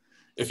get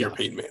if you're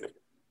Peyton Manning.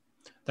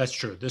 That's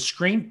true. The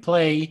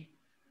screenplay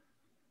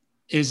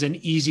is an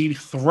easy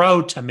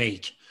throw to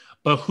make,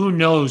 but who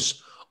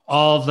knows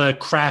all the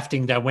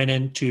crafting that went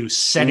into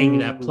setting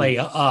that play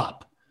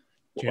up.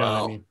 Do you know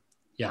what I mean?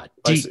 Yeah,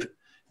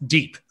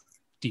 deep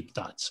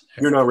thoughts.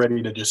 You're not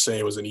ready to just say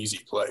it was an easy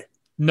play.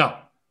 No.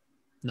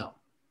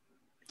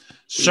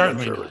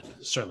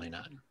 Certainly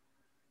not.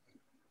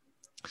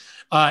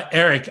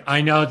 Eric,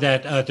 I know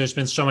that there's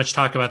been so much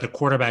talk about the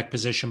quarterback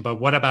position, but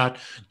what about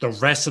the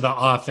rest of the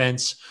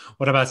offense?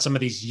 What about some of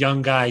these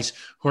young guys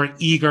who are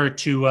eager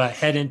to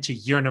head into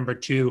year number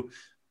 2,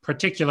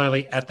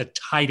 particularly at the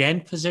tight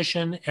end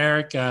position,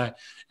 Eric? And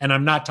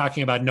I'm not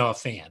talking about Noah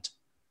Fant.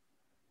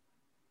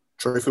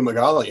 Troy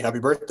Fumagalli, happy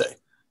birthday.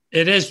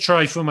 It is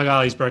Troy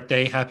Fumagalli's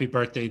birthday. Happy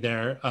birthday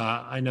there.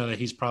 I know that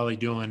he's probably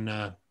doing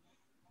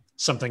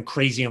something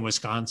crazy in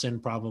Wisconsin,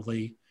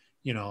 probably.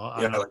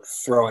 Like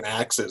throwing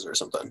axes or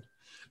something.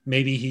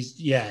 Maybe he's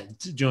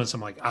doing some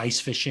like ice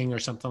fishing or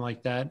something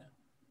like that.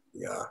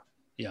 Yeah.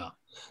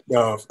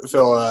 No,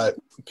 Phil,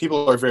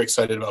 people are very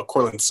excited about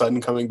Cortland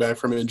Sutton coming back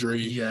from injury.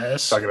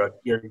 Yes. Talking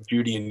about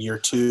Judy in year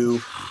 2.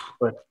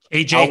 But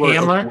KJ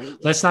Hamler.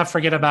 Let's not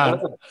forget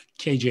about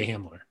KJ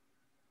Hamler.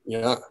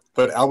 Yeah.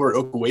 But Albert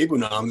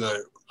Okwuegbunam,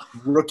 the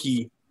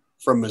rookie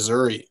from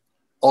Missouri,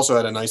 also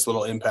had a nice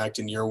little impact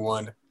in year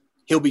 1.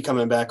 He'll be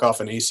coming back off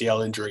an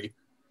ACL injury.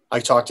 I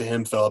talked to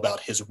him, Phil,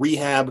 about his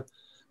rehab,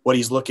 what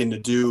he's looking to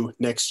do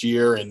next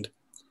year, and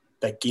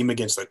that game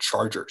against the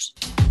Chargers.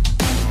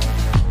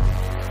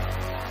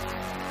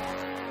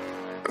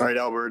 All right,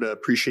 Albert,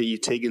 appreciate you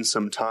taking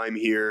some time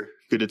here.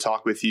 Good to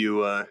talk with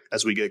you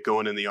as we get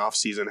going in the off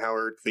season. How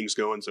are things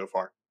going so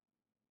far?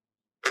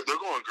 They're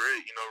going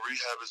great.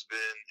 Rehab has been,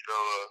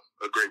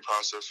 a great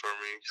process for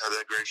me. Had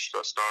that great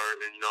start,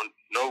 and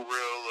no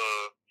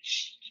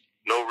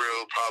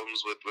real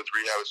problems with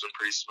rehab. It's been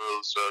pretty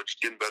smooth. So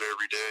just getting better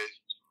every day.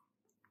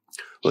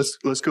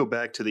 Let's go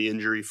back to the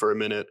injury for a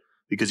minute,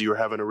 because you were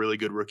having a really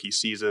good rookie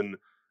season.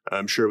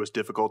 I'm sure it was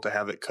difficult to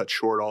have it cut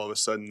short all of a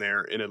sudden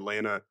there in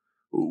Atlanta.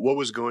 What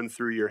was going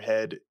through your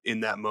head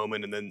in that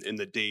moment and then in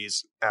the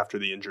days after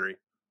the injury?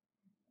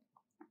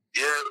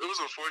 Yeah, it was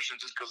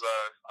unfortunate just because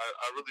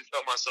I really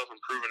felt myself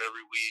improving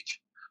every week.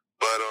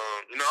 But,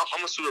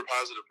 I'm a super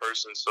positive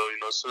person. So,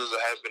 as soon as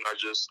it happened, I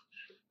just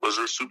was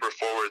super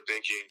forward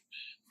thinking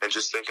and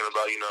just thinking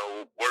about,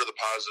 what are the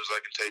positives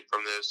I can take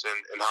from this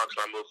and how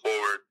can I move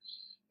forward?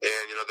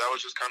 And, that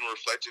was just kind of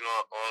reflecting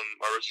on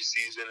my rookie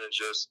season and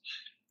just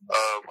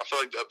I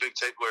feel like a big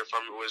takeaway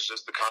from it was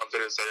just the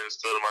confidence that I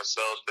instilled in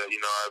myself that,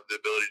 I have the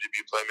ability to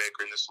be a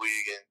playmaker in this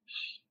league.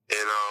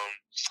 And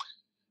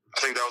I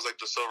think that was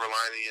like the silver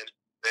lining. And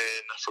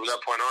And from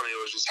that point on, it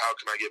was just how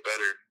can I get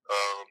better?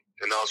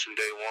 And that was from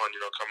day one,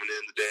 coming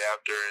in the day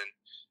after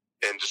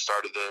and just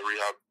started the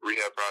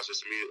rehab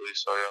process immediately.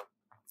 So, yeah.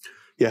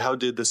 Yeah, how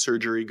did the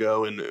surgery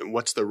go, and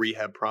what's the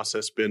rehab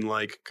process been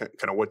like?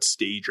 Kind of what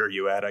stage are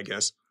you at, I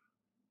guess?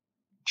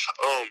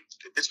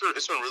 It's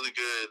been really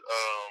good.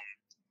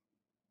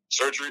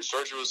 Surgery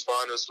was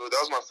fine.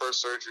 That was my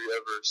first surgery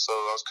ever, so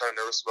I was kind of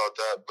nervous about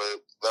that,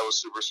 but that was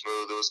super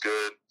smooth. It was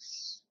good.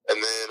 And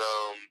then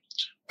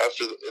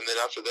after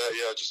that,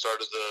 yeah, I just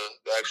started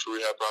the actual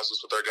rehab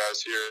process with our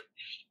guys here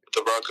at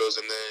the Broncos,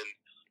 and then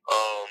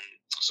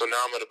so now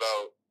I'm at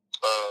about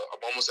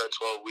I'm almost at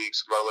 12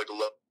 weeks, about like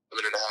 11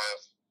 and a half.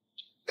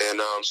 And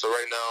so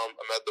right now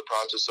I'm at the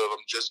process of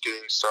I'm just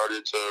getting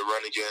started to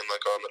run again,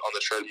 like on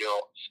the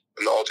treadmill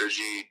and the Alter G,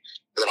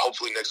 and then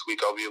hopefully next week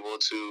I'll be able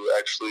to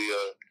actually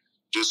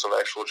do some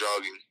actual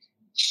jogging.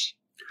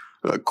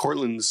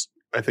 Cortland's,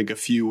 I think, a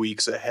few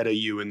weeks ahead of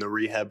you in the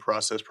rehab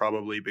process,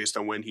 probably based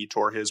on when he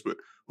tore his. But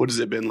what has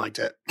it been like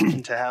to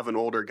to have an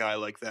older guy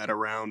like that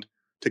around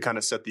to kind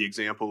of set the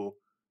example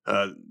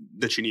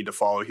that you need to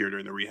follow here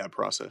during the rehab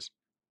process?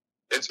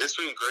 It's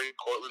been great.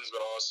 Cortland's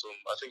been awesome.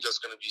 I think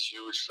that's going to be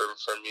huge for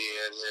me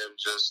and him.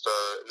 Just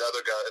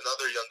another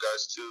young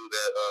guys too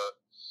that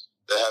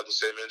have the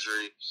same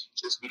injury.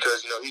 Just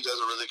because he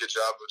does a really good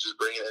job of just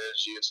bringing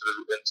energy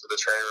into the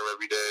training room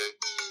every day,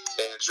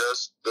 and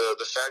just the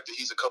fact that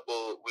he's a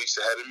couple weeks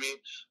ahead of me,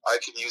 I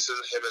can use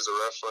him as a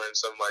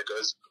reference. I'm like,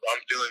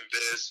 I'm doing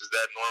this. Is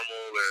that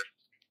normal? Or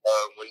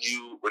when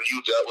you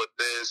dealt with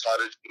this, how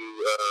did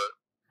you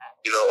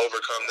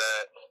overcome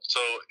that?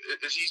 So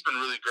he's been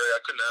really great. I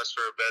couldn't ask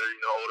for a better,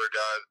 older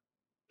guy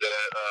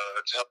that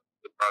to help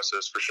the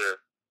process for sure.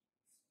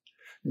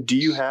 Do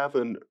you have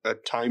a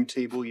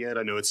timetable yet?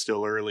 I know it's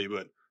still early,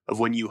 but of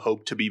when you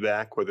hope to be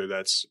back, whether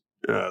that's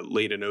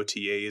late in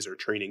OTAs or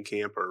training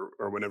camp or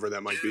whenever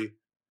that might be?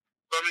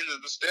 I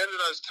mean, the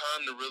standardized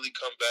time to really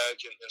come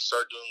back and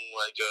start doing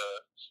like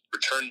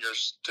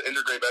to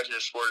integrate back in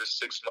your sport is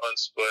 6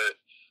 months, but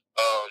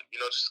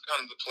just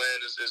kind of the plan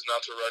is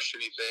not to rush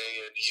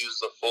anything and use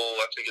the full,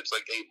 I think it's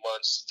like 8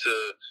 months to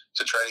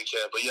training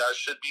camp. But yeah, I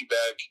should be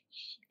back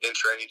in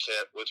training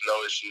camp with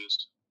no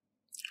issues.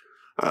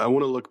 I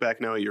want to look back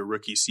now at your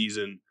rookie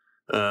season.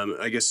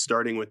 I guess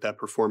starting with that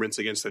performance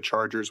against the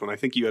Chargers, when I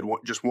think you had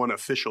just one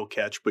official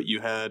catch, but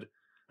you had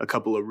a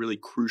couple of really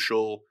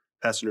crucial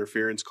pass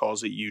interference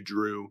calls that you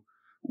drew.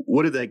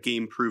 What did that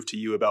game prove to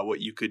you about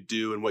what you could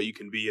do and what you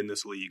can be in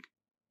this league?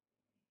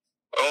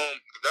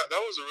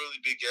 That was a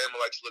really big game I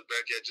like to look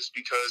back at, just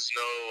because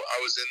I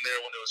was in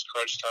there when it was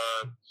crunch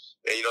time,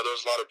 and there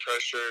was a lot of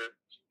pressure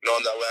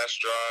on that last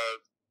drive,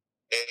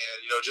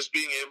 and just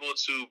being able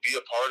to be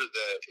a part of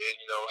that and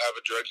have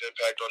a direct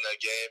impact on that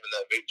game and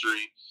that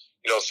victory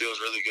feels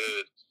really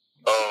good.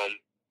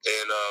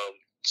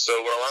 So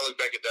when I look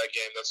back at that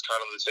game, that's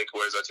kind of the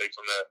takeaways I take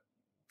from that.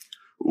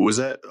 Was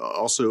that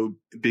also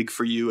big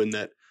for you in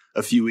that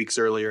a few weeks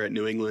earlier at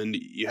New England,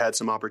 you had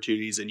some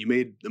opportunities and you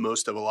made the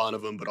most of a lot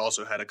of them, but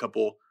also had a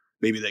couple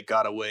maybe that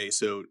got away.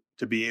 So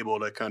to be able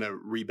to kind of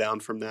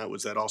rebound from that,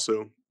 was that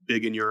also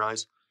big in your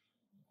eyes?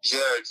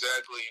 Yeah,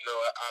 exactly.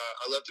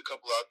 I left a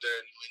couple out there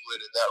in New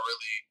England, and that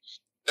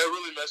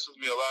really messed with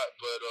me a lot.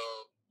 But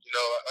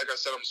like I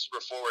said, I'm a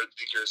super forward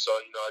thinker, so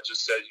I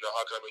just said,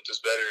 how can I make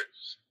this better?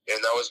 And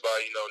that was by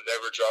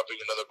never dropping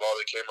another ball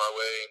that came my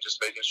way, and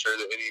just making sure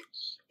that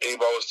any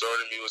ball was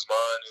thrown at me was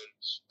mine. And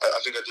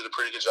I think I did a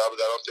pretty good job of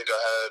that. I don't think I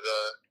had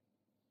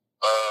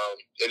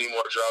any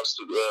more drops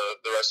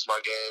the rest of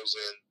my games,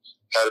 and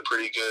had a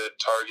pretty good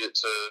target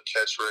to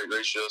catch rate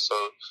ratio. So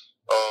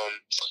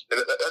and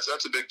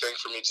that's a big thing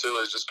for me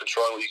too, is just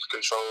controlling what you can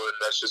control, and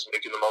that's just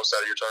making the most out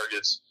of your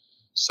targets.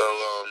 So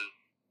I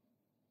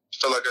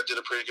feel like I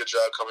did a pretty good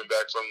job coming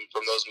back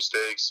from those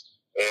mistakes.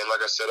 And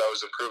like I said, I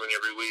was improving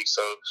every week.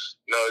 So,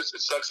 it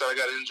sucks that I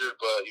got injured,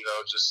 but,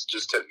 just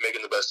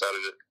making the best out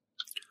of it.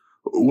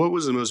 What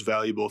was the most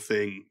valuable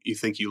thing you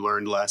think you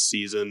learned last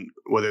season,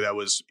 whether that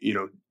was,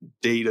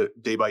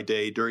 day by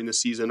day during the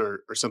season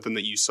or something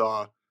that you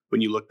saw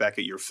when you look back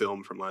at your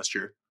film from last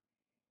year?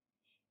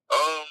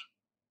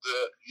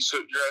 So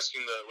you're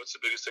asking what's the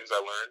biggest things I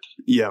learned?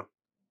 Yeah.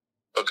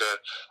 Okay.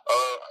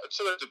 I'd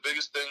say the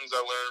biggest things I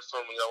learned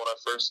from, when I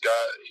first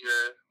got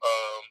here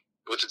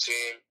with the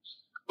team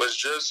was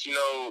just,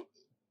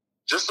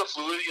 just the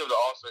fluidity of the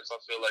offense.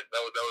 I feel like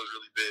that was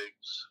really big.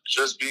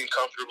 Just being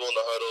comfortable in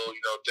the huddle,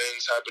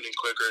 things happening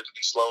quicker,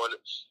 things slowing,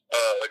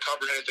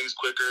 comprehending things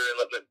quicker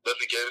and letting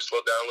the game slow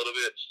down a little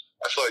bit.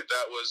 I feel like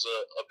that was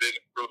a big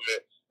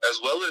improvement, as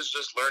well as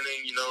just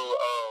learning,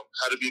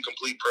 how to be a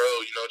complete pro,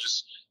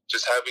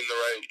 just having the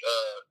right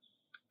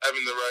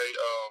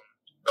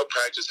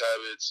practice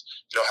habits,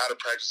 how to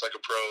practice like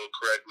a pro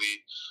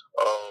correctly,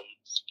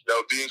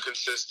 being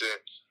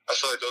consistent. I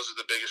feel like those are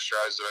the biggest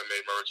strides that I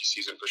made my rookie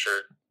season for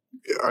sure.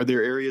 Are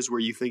there areas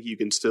where you think you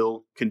can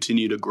still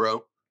continue to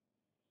grow?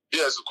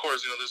 Yes, of course.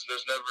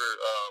 There's never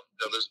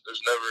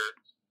there's never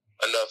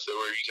enough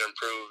where you can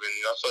improve, and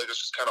I feel like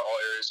it's just kind of all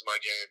areas of my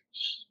game.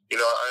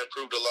 I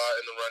improved a lot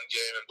in the run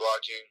game and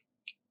blocking,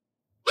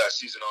 last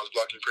season I was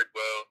blocking pretty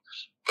well,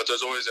 but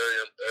there's always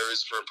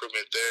areas for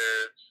improvement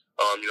there.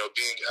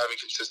 Having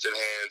consistent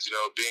hands,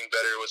 being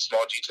better with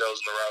small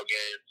details in the route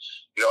game,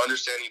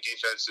 understanding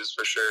defenses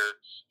for sure.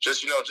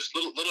 Just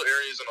little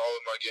areas in all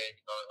of my game.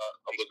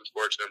 I'm looking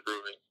forward to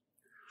improving.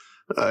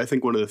 I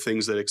think one of the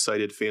things that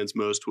excited fans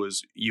most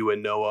was you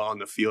and Noah on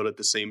the field at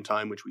the same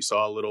time, which we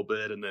saw a little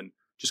bit, and then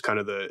just kind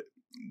of the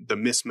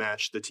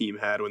mismatch the team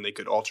had when they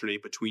could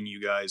alternate between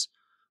you guys.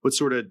 What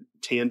sort of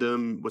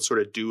tandem, what sort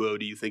of duo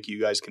do you think you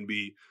guys can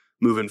be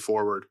moving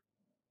forward?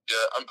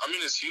 Yeah, I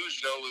mean, it's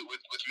huge,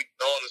 with me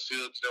on the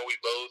field, we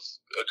both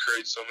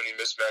create so many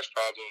mismatch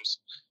problems.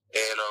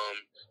 And,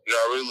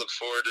 I really look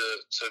forward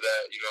to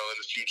that, in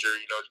the future,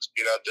 just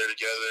being out there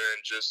together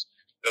and just,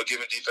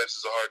 giving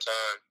defenses a hard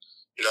time.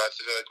 I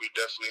feel like we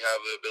definitely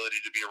have the ability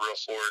to be a real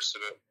force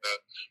and a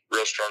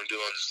real strong duo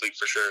in this league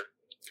for sure.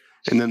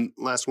 And then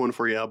last one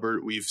for you,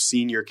 Albert. We've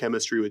seen your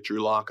chemistry with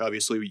Drew Lock.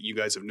 Obviously, you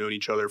guys have known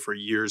each other for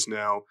years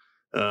now.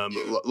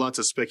 Lots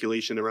of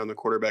speculation around the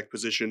quarterback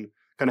position.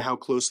 Kind of how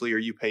closely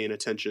are you paying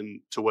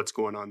attention to what's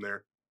going on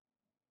there?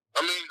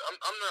 I mean,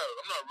 I'm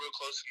not real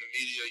close in the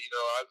media.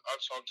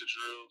 I've talked to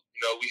Drew.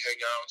 We hang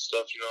out and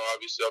stuff.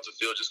 Obviously off the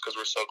field just because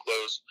we're so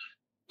close.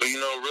 But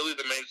really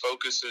the main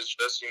focus is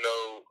just him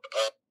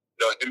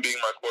being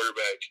my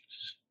quarterback.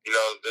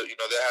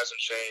 That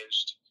hasn't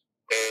changed.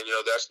 And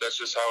that's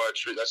just how I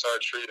treat. That's how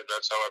I treat him.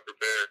 That's how I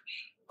prepare.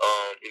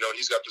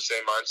 He's got the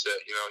same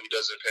mindset. He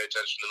doesn't pay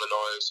attention to the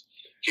noise.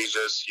 He's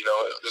just,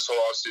 this whole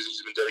offseason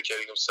he's been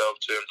dedicating himself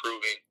to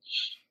improving,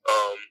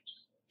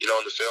 in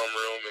the film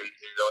room and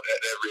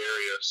at every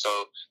area. So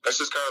that's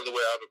just kind of the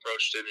way I've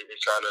approached it and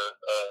kind of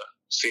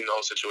seen the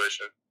whole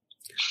situation.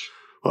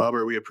 Well,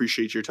 Albert, we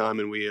appreciate your time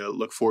and we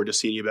look forward to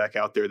seeing you back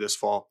out there this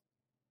fall.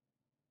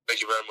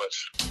 Thank you very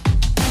much.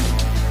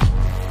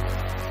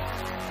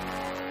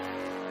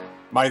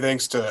 My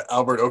thanks to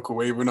Albert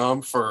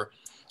Okwuegbunam for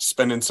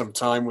spending some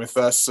time with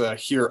us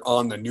here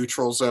on the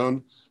Neutral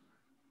Zone.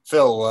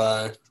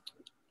 Phil,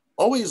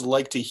 always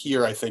like to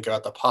hear, I think,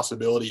 about the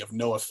possibility of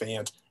Noah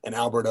Fant and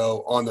Albert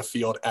O on the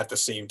field at the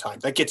same time.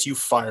 That gets you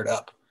fired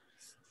up.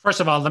 First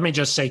of all, let me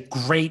just say,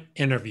 great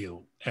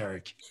interview,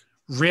 Eric.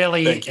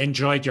 Really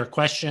enjoyed your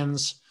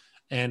questions,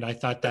 and I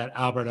thought that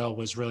Albert O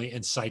was really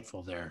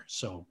insightful there.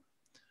 So,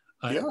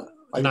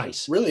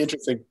 nice. Really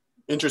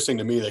interesting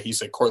to me that he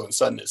said Cortland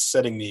Sutton is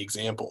setting the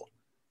example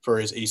for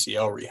his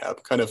ACL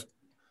rehab. Kind of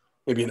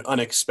maybe an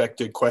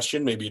unexpected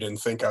question. Maybe you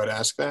didn't think I would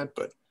ask that,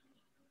 but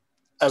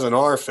as an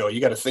R, Phil, you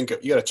got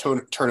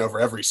to turn over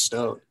every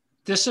stone.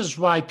 This is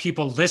why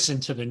people listen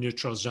to the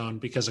Neutral Zone,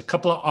 because a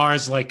couple of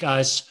R's like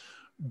us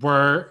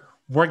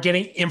we're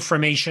getting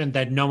information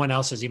that no one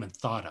else has even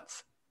thought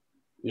of.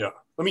 Yeah.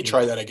 Let me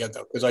try that again,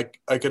 though, because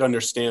I could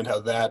understand how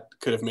that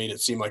could have made it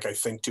seem like I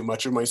think too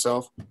much of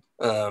myself.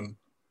 That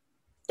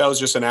was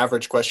just an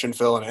average question,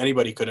 Phil, and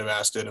anybody could have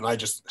asked it, and I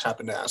just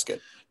happened to ask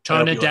it.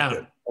 Tone it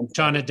down.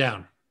 Tone it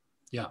down.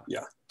 Yeah.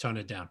 Tone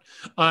it down.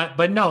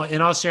 But no, in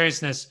all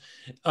seriousness,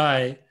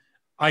 I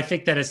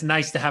think that it's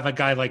nice to have a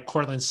guy like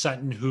Cortland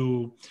Sutton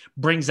who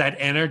brings that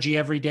energy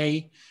every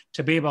day.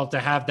 To be able to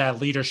have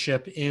that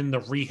leadership in the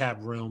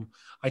rehab room,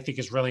 I think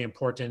is really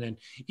important. And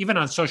even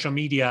on social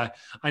media,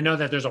 I know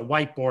that there's a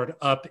whiteboard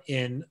up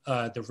in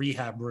the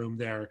rehab room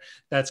there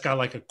that's got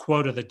like a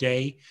quote of the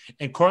day.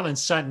 And Cortland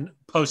Sutton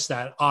posts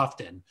that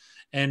often.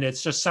 And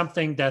it's just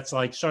something that's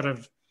like sort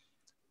of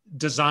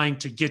designed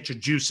to get your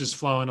juices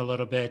flowing a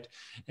little bit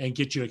and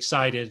get you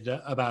excited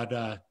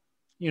about,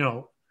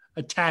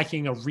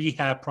 attacking a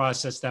rehab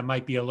process that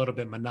might be a little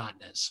bit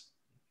monotonous.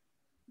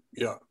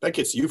 Yeah, that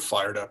gets you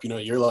fired up.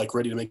 You're like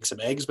ready to make some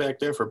eggs back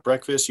there for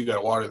breakfast. You got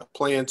to water the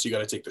plants. You got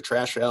to take the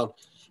trash out.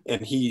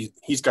 And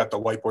he's got the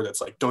whiteboard that's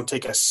like, don't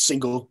take a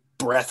single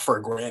breath for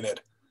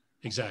granted.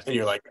 Exactly. And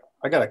you're like,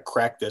 I got to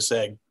crack this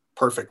egg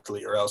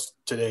perfectly or else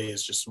today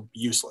is just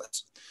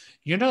useless.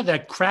 You know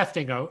that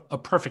crafting a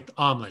perfect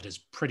omelet is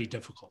pretty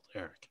difficult,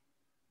 Eric.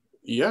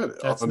 Yeah.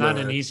 That's not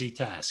an easy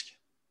task.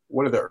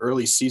 One of the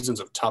early seasons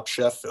of Top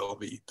Chef,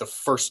 Phil, the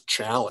first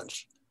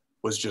challenge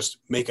was just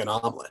make an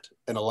omelet.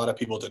 And a lot of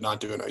people did not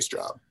do a nice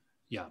job.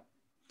 Yeah.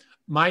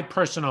 My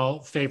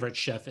personal favorite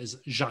chef is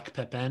Jacques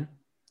Pepin,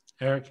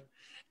 Eric,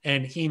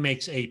 and he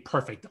makes a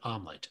perfect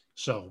omelet.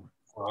 So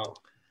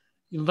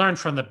you learn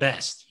from the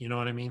best. You know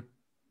what I mean?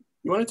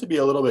 You want it to be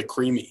a little bit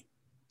creamy.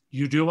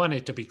 You do want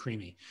it to be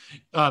creamy.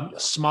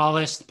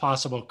 Smallest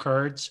possible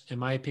curds, in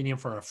my opinion,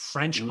 for a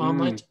French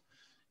omelet.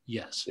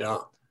 Yes. Yeah.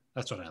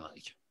 That's what I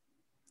like.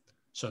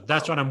 So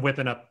that's what I'm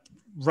whipping up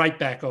right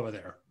back over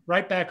there.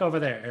 Right back over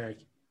there, Eric.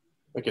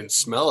 I can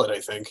smell it, I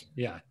think.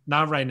 Yeah,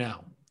 not right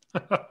now.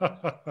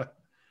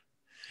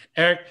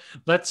 Eric,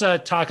 let's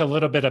talk a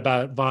little bit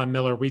about Von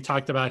Miller. We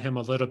talked about him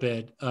a little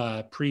bit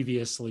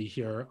previously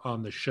here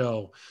on the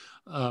show.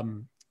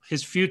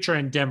 His future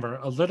in Denver,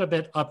 a little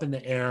bit up in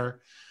the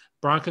air.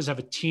 Broncos have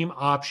a team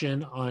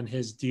option on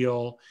his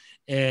deal.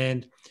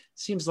 And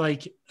seems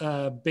like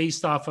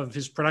based off of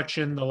his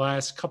production the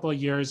last couple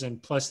of years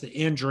and plus the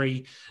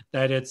injury,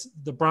 that it's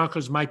the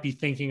Broncos might be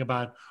thinking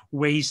about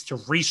ways to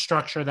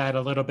restructure that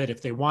a little bit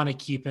if they want to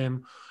keep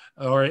him,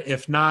 or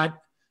if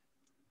not,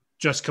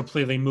 just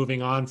completely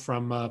moving on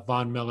from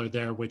Von Miller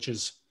there, which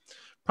is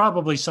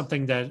probably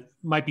something that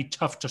might be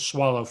tough to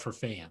swallow for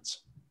fans.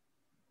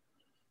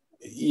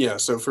 Yeah,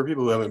 so for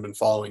people who haven't been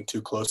following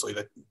too closely,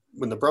 that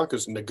when the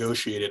Broncos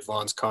negotiated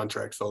Von's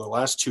contract, Phil, the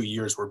last 2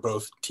 years were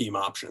both team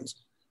options.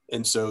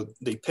 And so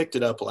they picked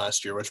it up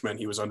last year, which meant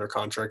he was under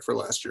contract for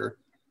last year.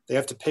 They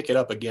have to pick it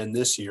up again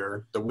this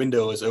year. The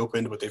window is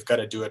opened, but they've got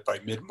to do it by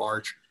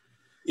mid-March.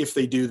 If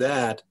they do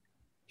that,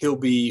 he'll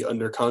be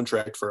under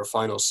contract for a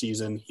final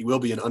season. He will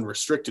be an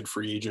unrestricted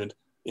free agent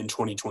in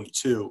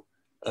 2022.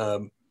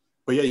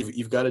 But yeah,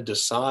 you've got to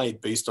decide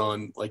based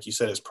on, like you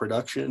said, his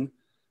production,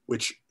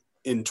 which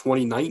in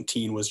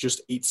 2019 was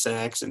just 8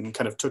 sacks and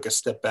kind of took a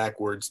step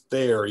backwards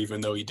there, even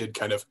though he did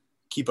kind of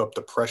keep up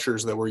the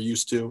pressures that we're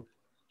used to.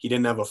 He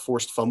didn't have a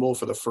forced fumble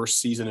for the first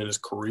season in his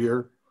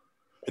career.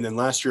 And then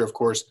last year, of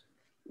course,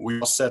 we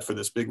were all set for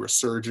this big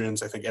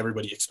resurgence. I think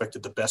everybody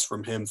expected the best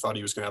from him, thought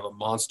he was going to have a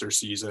monster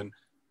season.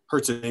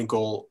 Hurts an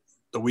ankle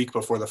the week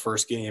before the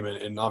first game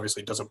and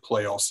obviously doesn't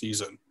play all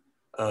season.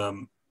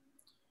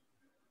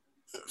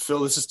 Phil,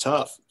 this is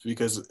tough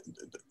because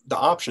the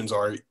options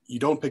are you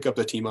don't pick up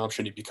the team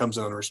option, he becomes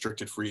an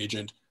unrestricted free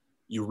agent,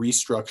 you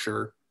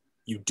restructure,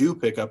 you do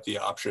pick up the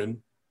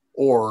option,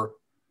 or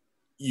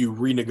you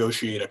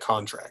renegotiate a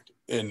contract.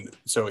 And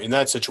so in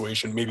that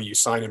situation, maybe you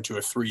sign him to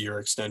a 3-year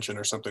extension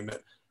or something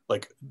that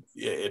like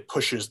it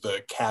pushes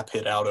the cap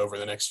hit out over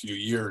the next few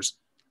years.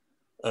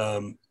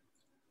 I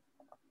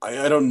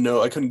don't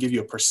know. I couldn't give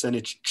you a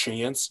percentage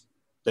chance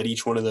that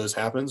each one of those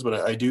happens, but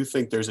I do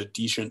think there's a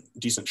decent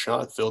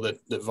shot, Phil, that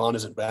Von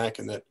isn't back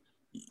and that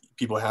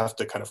people have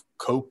to kind of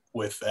cope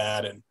with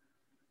that. And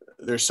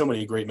there's so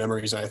many great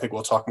memories. And I think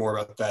we'll talk more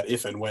about that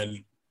if and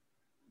when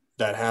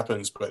that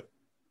happens. But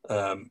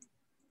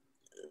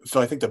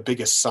Phil, I think the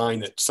biggest sign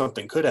that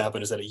something could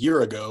happen is that a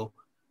year ago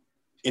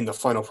in the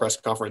final press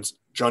conference,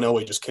 John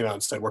Elway just came out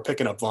and said, we're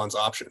picking up Von's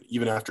option,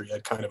 even after he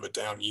had kind of a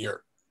down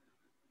year.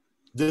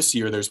 This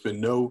year, there's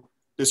been no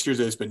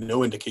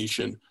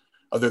indication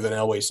other than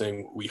Elway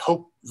saying, we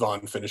hope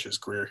Von finishes his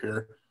career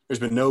here. There's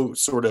been no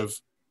sort of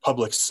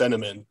public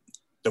sentiment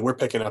that we're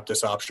picking up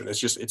this option.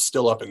 It's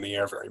still up in the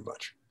air very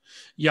much.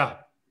 Yeah.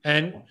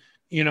 And,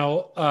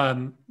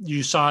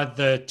 you saw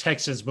the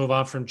Texans move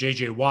on from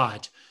J.J.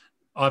 Watt.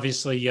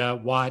 Obviously,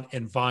 Watt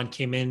and Von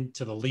came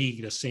into the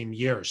league the same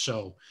year.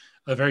 So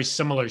a very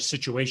similar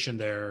situation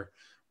there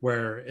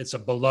where it's a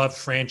beloved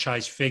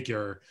franchise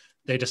figure.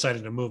 They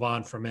decided to move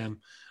on from him.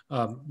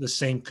 The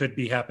same could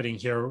be happening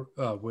here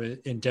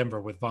in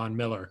Denver with Von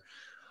Miller.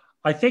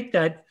 I think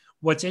that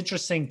what's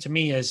interesting to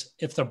me is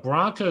if the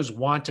Broncos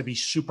want to be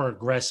super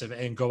aggressive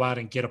and go out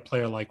and get a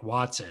player like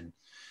Watson,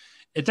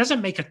 it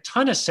doesn't make a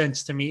ton of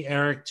sense to me,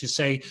 Eric, to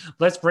say,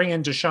 let's bring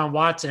in Deshaun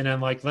Watson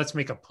and let's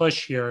make a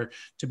push here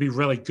to be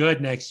really good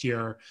next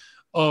year.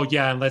 Oh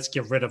yeah. And let's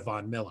get rid of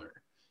Von Miller.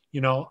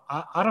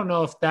 I don't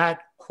know if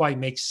that quite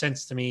makes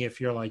sense to me.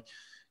 If you're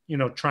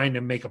trying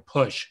to make a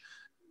push,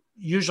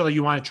 usually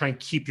you want to try and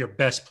keep your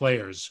best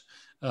players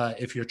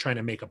if you're trying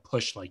to make a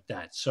push like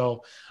that.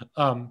 So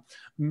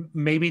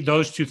maybe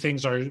those two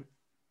things are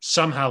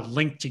somehow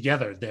linked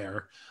together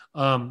there.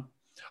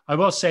 I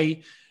will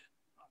say,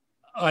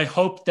 I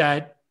hope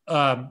that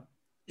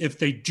if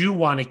they do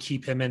want to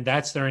keep him and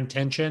that's their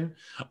intention,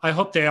 I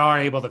hope they are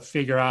able to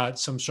figure out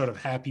some sort of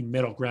happy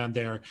middle ground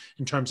there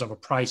in terms of a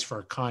price for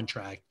a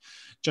contract.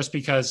 Just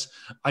because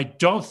I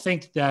don't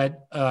think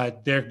that I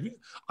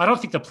don't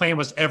think the plan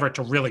was ever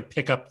to really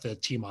pick up the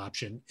team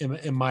option,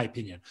 in my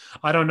opinion.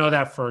 I don't know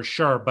that for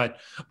sure, but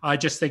I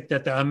just think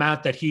that the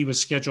amount that he was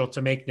scheduled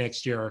to make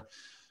next year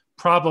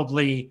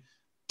probably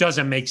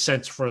doesn't make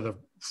sense for the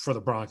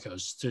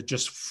Broncos to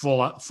just full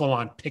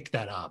on pick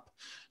that up.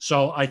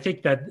 So I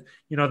think that,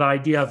 the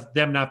idea of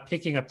them not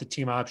picking up the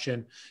team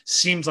option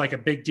seems like a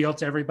big deal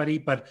to everybody,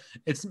 but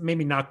it's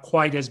maybe not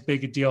quite as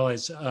big a deal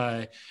as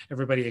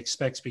everybody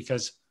expects,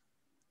 because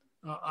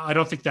I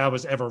don't think that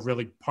was ever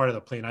really part of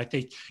the plan. I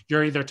think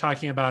you're either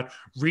talking about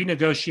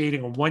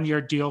renegotiating a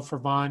 1-year deal for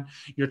Von,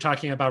 you're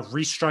talking about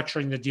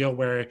restructuring the deal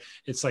where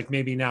it's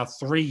maybe now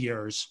 3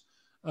 years,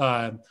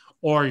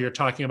 or you're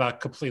talking about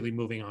completely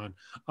moving on.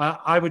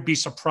 I would be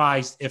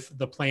surprised if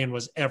the plan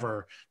was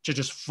ever to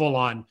just full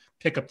on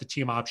pick up the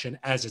team option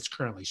as it's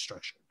currently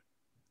structured.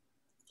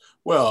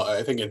 Well,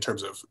 I think in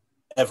terms of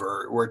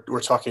ever,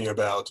 we're talking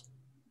about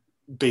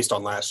based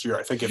on last year.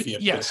 I think if he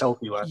had been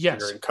healthy last year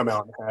and come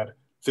out and had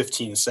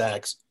 15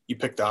 sacks, you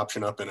pick the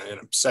option up in a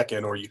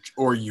second, or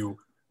you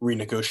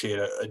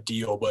renegotiate a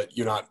deal, but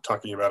you're not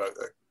talking about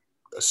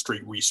a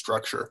straight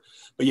restructure.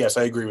 But yes,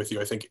 I agree with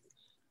you. I think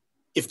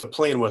if the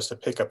plan was to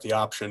pick up the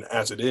option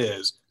as it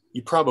is,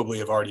 you probably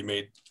would have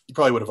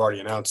already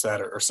announced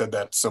that or said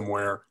that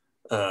somewhere.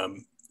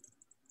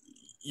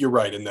 You're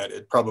right in that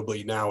it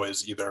probably now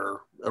is either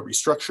a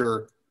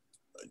restructure,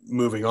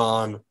 moving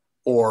on,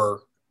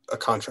 or a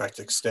contract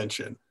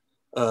extension.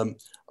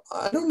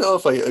 I don't know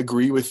if I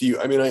agree with you.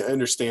 I mean, I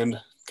understand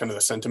kind of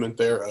the sentiment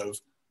there of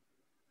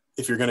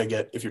if you're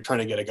trying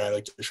to get a guy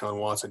like Deshaun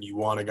Watson, you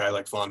want a guy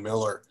like Von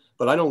Miller.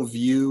 But I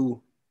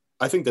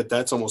think that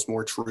that's almost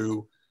more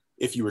true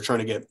if you were trying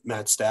to get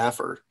Matt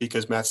Stafford,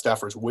 because Matt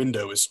Stafford's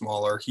window is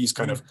smaller. He's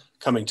kind of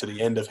coming to the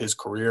end of his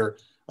career.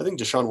 I think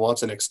Deshaun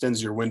Watson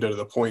extends your window to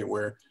the point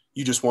where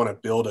you just want to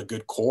build a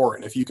good core.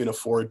 And if you can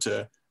afford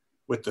to,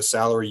 with the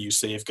salary you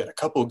save, get a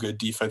couple good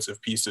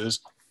defensive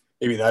pieces,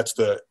 maybe that's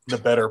the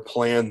better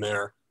plan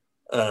there.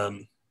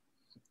 And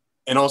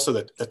also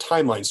the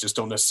timelines just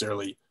don't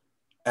necessarily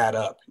add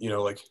up.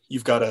 Like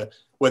you've got to,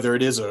 whether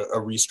it is a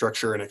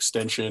restructure, an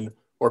extension,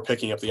 or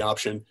picking up the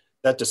option,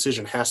 that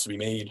decision has to be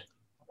made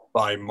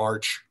by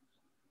March.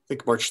 I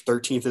think March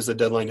 13th is the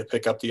deadline to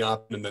pick up the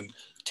option, and then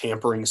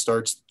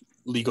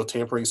legal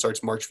tampering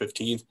starts March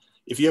 15th.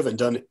 If you haven't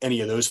done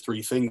any of those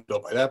three things, Bill,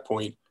 by that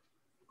point,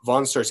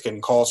 Vaughn starts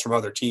getting calls from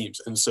other teams.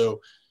 And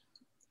so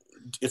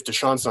if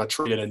Deshaun's not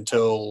traded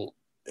until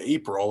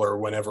April or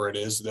whenever it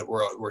is that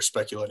we're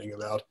speculating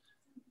about,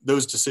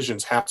 those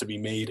decisions have to be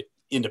made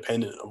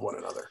independent of one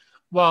another.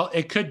 Well,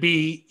 it could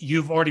be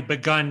you've already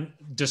begun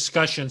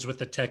discussions with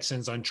the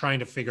Texans on trying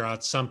to figure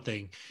out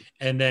something.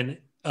 And then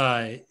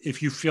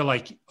if you feel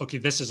like, okay,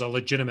 this is a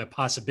legitimate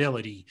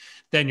possibility,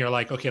 then you're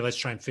like, okay, let's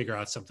try and figure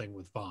out something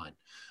with Vaughn.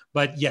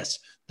 But yes,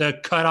 the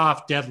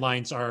cutoff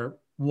deadlines are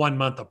 1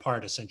 month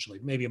apart, essentially,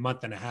 maybe a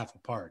month and a half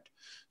apart.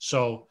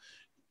 So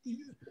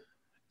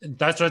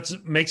that's what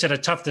makes it a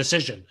tough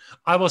decision.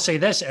 I will say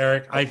this,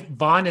 Eric,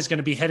 Vaughn is going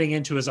to be heading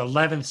into his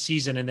 11th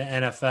season in the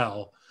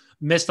NFL,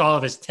 missed all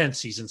of his 10th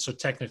season. So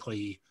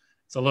technically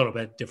it's a little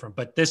bit different,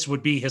 but this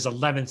would be his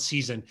 11th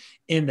season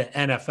in the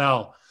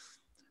NFL.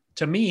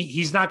 To me,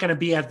 he's not going to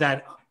be at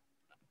that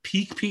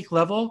peak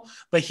level,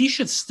 but he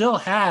should still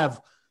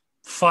have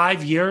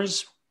 5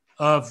 years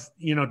of,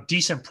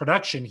 decent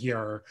production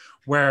here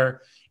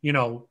where,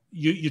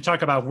 you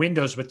talk about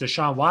windows with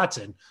Deshaun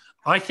Watson.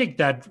 I think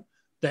that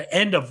the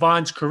end of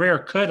Vaughn's career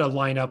could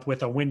line up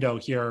with a window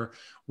here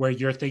where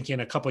you're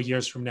thinking a couple of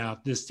years from now,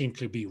 this team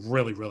could be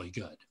really, really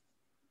good.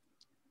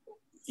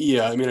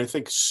 Yeah. I mean, I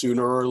think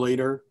sooner or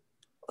later,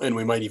 and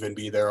we might even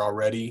be there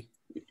already,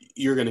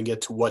 you're going to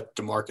get to what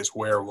DeMarcus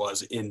Ware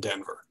was in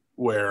Denver,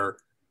 where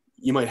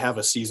you might have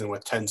a season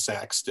with 10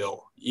 sacks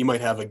still. You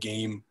might have a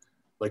game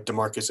like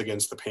DeMarcus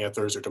against the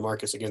Panthers or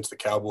DeMarcus against the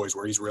Cowboys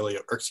where he's really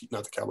 – or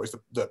not the Cowboys,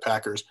 the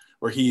Packers,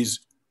 where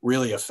he's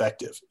really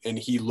effective. And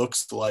he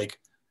looks like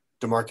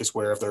DeMarcus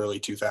Ware of the early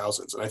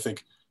 2000s. And I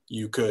think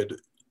you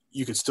could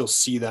still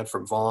see that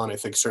from Vaughn. I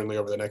think certainly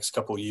over the next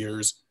couple of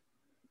years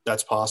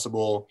that's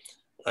possible.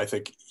 I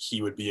think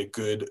he would be a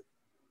good –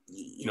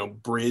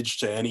 bridge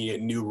to any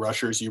new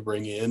rushers you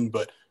bring in.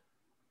 But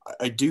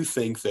I do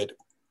think that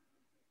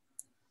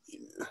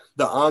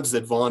the odds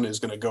that Vaughn is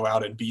going to go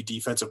out and be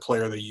defensive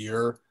player of the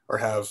year or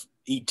have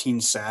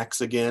 18 sacks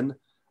again,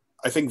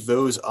 I think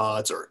those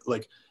odds are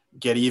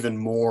get even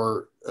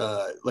more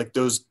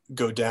those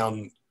go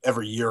down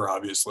every year,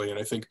 obviously. And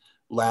I think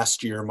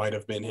last year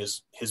might've been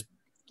his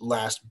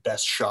last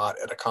best shot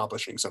at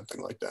accomplishing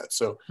something like that.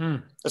 So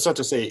that's not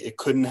to say it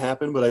couldn't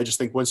happen, but I just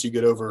think once you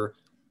get over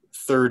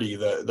 30,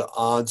 the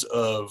odds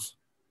of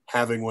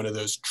having one of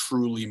those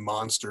truly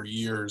monster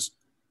years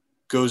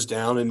goes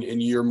down,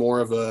 and you're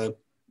more of a,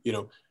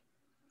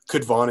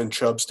 could Vaughn and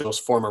Chubb still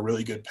form a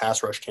really good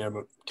pass rush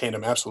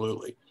tandem?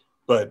 Absolutely.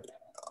 But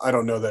I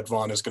don't know that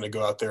Vaughn is going to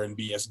go out there and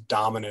be as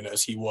dominant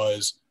as he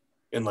was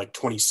in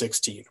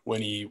 2016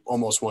 when he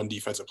almost won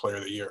defensive player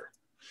of the year.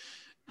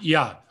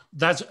 Yeah.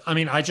 I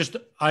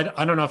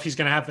don't know if he's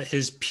going to have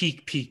his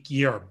peak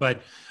year,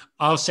 but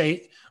I'll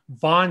say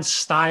Vaughn's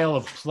style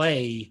of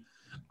play,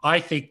 I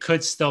think,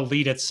 could still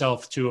lead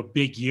itself to a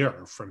big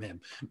year from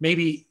him.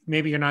 Maybe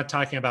you're not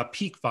talking about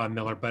peak Von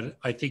Miller, but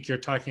I think you're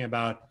talking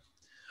about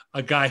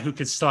a guy who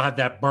could still have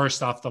that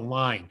burst off the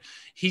line.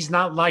 He's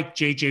not like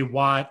J.J.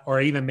 Watt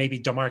or even maybe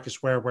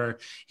DeMarcus Ware, where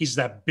he's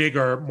that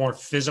bigger, more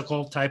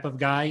physical type of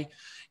guy.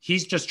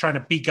 He's just trying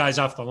to beat guys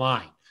off the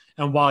line.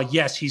 And while,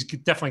 yes, he's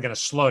definitely going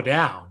to slow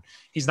down,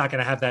 he's not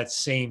going to have that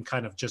same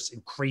kind of just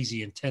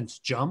crazy intense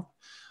jump.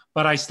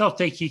 But I still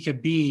think he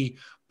could be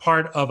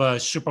part of a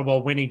Super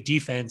Bowl winning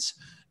defense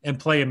and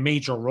play a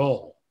major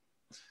role.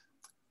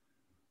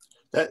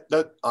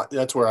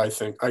 That's where I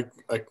think I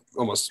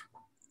almost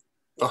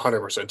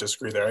 100%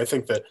 disagree there. I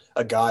think that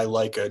a guy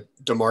like a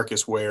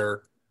DeMarcus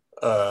Ware,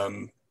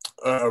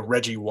 a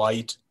Reggie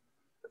White,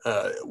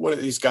 one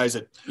of these guys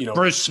that,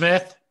 Bruce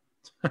Smith.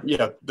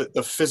 Yeah. The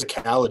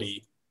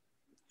physicality,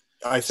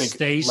 I think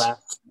stays.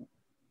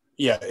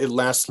 It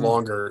lasts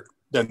longer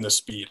than the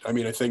speed. I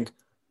mean, I think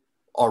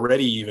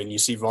already even you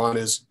see Vaughn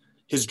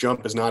his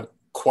jump is not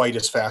quite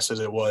as fast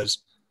as it was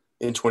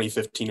in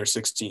 2015 or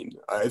 16.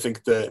 I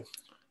think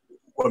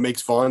what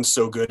makes Vaughn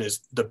so good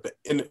is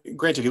and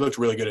granted, he looked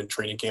really good in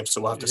training camp,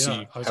 so we'll have to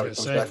see how he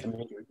comes back from the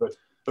injury.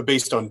 But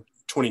based on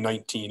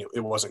 2019,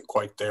 it wasn't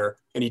quite there.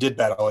 And he did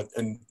battle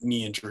a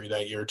knee injury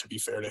that year, to be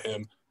fair to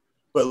him.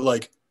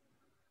 But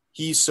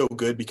he's so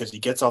good because he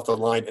gets off the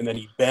line and then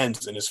he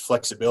bends, and his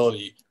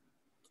flexibility,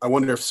 I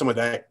wonder if some of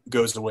that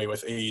goes away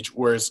with age,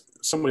 whereas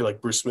somebody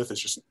like Bruce Smith is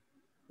just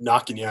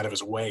knocking you out of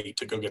his way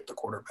to go get the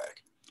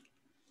quarterback.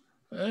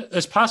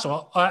 It's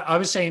possible. I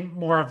was saying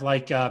more of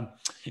like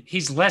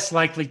he's less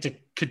likely to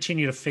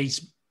continue to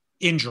face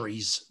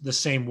injuries the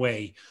same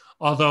way,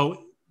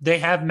 although they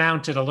have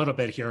mounted a little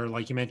bit here,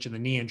 like you mentioned, the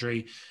knee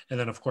injury, and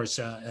then, of course,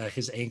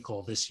 his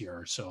ankle this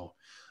year. So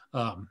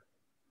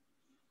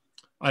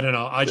I don't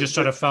know. I just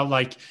sort of felt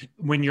like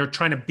when you're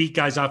trying to beat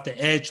guys off the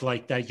edge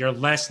like that, you're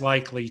less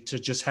likely to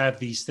just have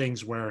these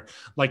things where,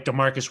 like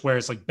DeMarcus Ware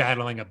is like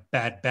battling a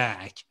bad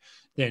back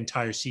the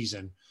entire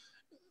season.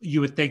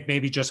 You would think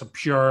maybe just a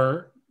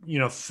pure,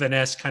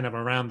 finesse kind of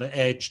around the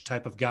edge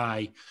type of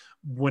guy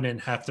wouldn't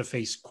have to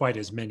face quite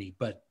as many.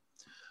 But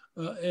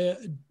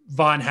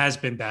Vaughn has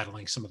been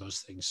battling some of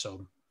those things.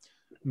 So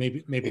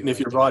maybe. And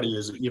if your body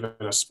is even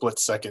a split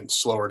second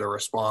slower to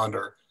respond,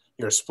 or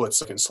you're a split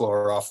second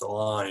slower off the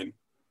line,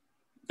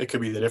 it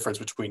could be the difference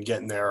between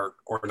getting there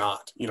or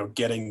not,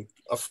 getting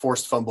a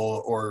forced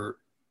fumble or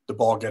the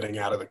ball getting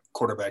out of the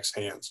quarterback's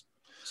hands.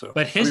 So,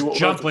 but his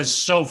jump was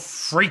so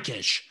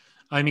freakish.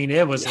 I mean,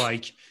 it was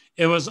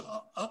it was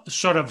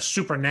sort of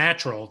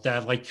supernatural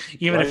that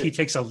even if he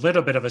takes a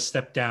little bit of a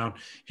step down,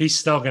 he's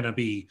still going to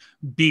be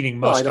beating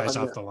most guys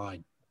off the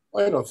line.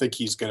 I don't think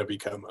he's going to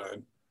become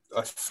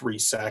a 3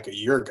 sack a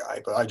year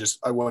guy, but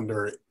I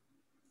wonder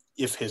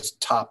if his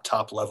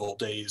top level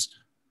days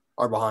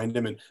are behind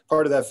him. And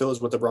part of that, Phil,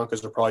 is what the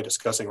Broncos are probably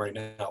discussing right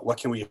now. What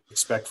can we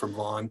expect from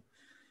Vaughn?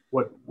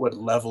 What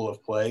level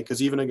of play?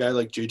 Because even a guy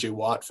like J.J.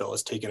 Watt, Phil,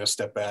 has taken a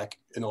step back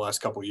in the last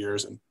couple of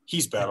years, and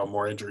he's battled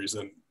more injuries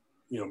than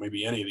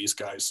maybe any of these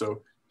guys.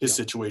 So his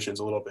situation's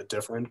a little bit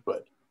different.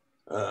 But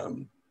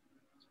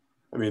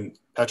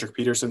Patrick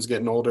Peterson's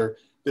getting older.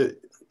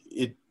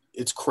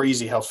 It's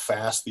crazy how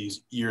fast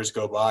these years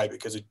go by,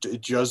 because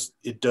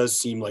it does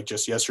seem like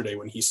just yesterday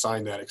when he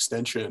signed that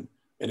extension,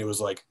 and it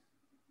was like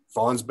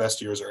Vaughn's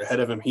best years are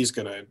ahead of him. He's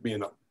going to be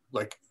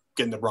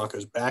getting the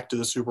Broncos back to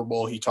the Super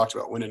Bowl. He talked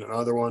about winning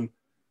another one,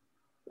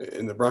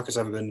 and the Broncos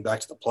haven't been back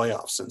to the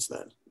playoffs since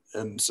then.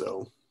 And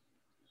so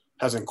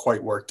hasn't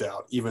quite worked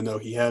out, even though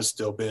he has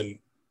still been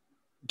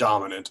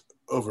dominant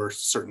over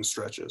certain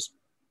stretches.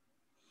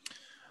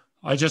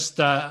 I just,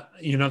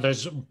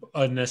 there's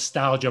a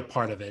nostalgia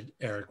part of it,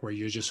 Eric, where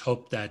you just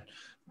hope that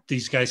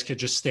these guys could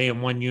just stay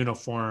in one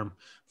uniform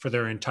for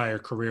their entire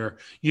career.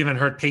 You even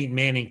heard Peyton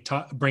Manning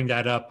bring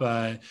that up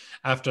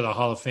after the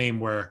Hall of Fame,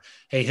 where,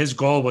 hey, his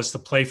goal was to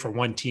play for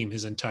one team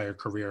his entire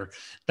career.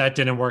 That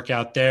didn't work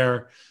out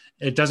there.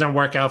 It doesn't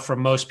work out for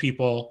most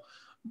people.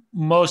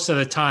 Most of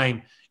the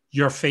time,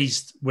 you're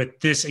faced with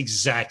this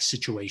exact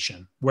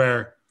situation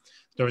where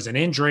there was an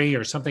injury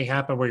or something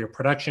happened where your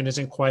production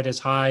isn't quite as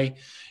high.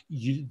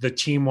 The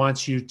team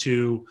wants you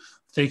to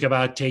think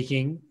about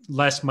taking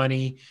less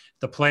money.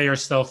 The player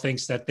still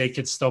thinks that they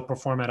could still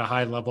perform at a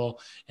high level,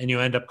 and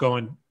you end up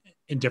going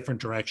in different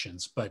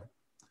directions. But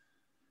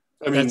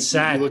that's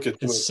sad.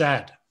 It's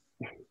sad.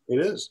 It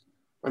is.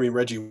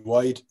 Reggie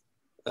White,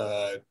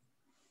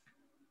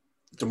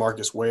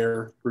 DeMarcus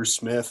Ware, Bruce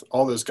Smith,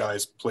 all those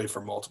guys played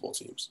for multiple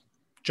teams.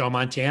 Joe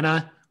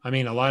Montana. A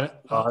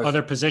lot of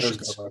other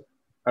positions.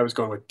 I was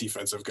going with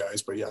defensive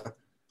guys, but yeah.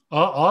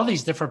 All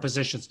these different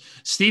positions.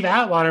 Steve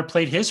Atwater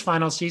played his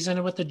final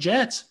season with the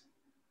Jets.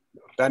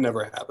 That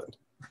never happened.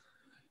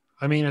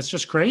 It's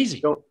just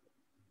crazy.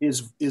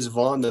 Is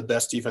Vaughn the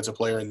best defensive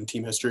player in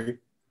team history?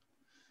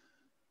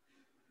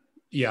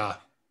 Yeah,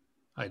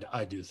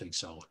 I do think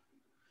so.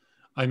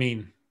 There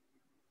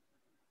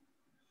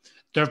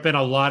have been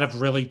a lot of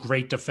really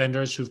great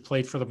defenders who've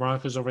played for the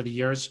Broncos over the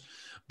years,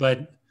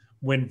 but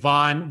when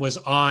Vaughn was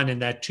on in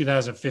that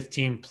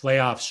 2015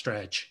 playoff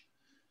stretch,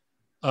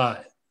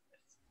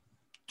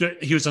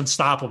 he was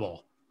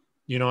unstoppable.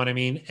 You know what I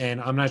mean?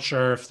 And I'm not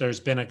sure if there's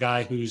been a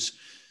guy who's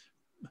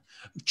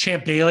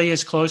Champ Bailey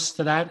is close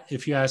to that,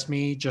 if you ask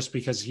me, just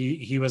because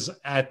he was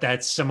at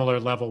that similar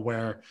level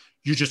where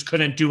you just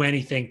couldn't do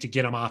anything to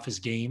get him off his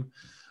game.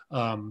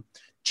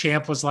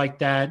 Champ was like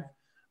that.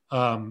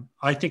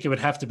 I think it would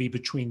have to be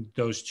between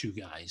those two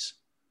guys.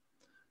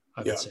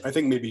 I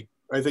think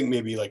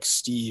maybe like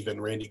Steve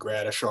and Randy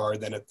Gradish are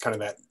then at kind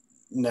of that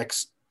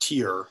next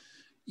tier.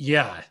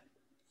 Yeah.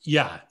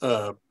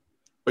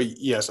 But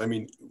yes,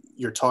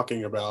 you're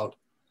talking about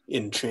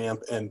in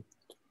Champ and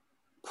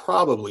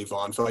probably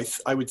Vaughn. So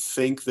I would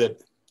think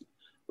that,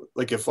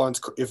 like, if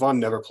Vaughn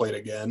never played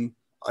again,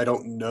 I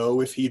don't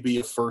know if he'd be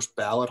a first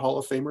ballot Hall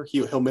of Famer.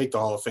 He'll make the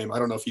Hall of Fame. I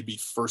don't know if he'd be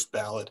first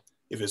ballot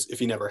if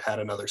he never had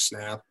another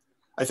snap.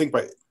 I think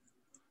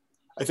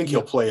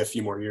he'll play a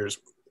few more years,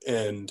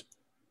 and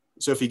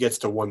so if he gets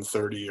to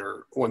 130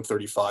 or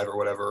 135 or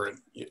whatever, and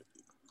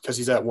because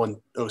he's at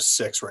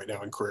 106 right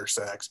now in career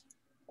sacks,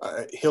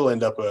 he'll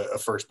end up a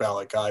first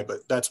ballot guy.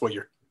 But that's what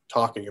you're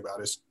talking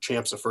about, is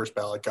Champ's a first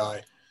ballot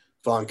guy.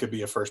 Vaughn could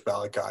be a first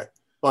ballot guy.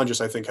 Vaughn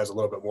just, I think, has a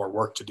little bit more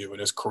work to do in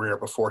his career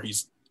before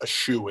he's a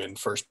shoe-in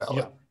first ballot.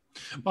 Yeah.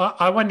 Well,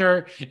 I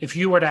wonder if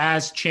you were to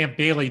ask Champ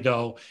Bailey,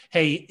 though,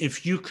 hey,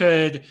 if you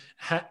could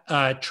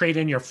trade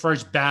in your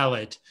first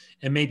ballot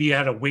and maybe you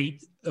had to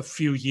wait a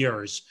few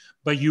years,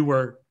 but you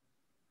were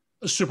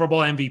a Super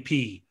Bowl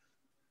MVP,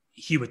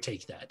 he would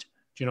take that.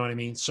 Do you know what I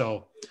mean?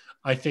 So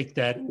I think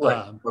that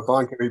right. But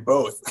Von can be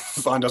both.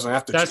 Von doesn't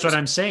have to. That's choose. what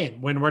I'm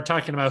saying. When we're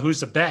talking about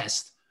who's the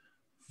best,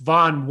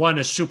 Von won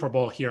a Super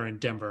Bowl here in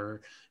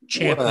Denver.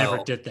 Champ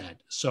never did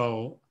that.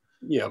 So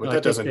yeah, but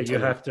that doesn't. You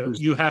have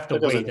to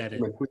weigh that in.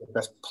 Who the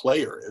best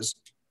player is?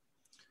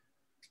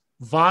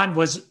 Von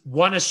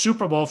won a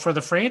Super Bowl for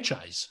the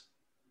franchise.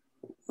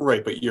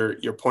 Right, but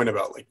your point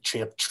about like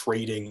Champ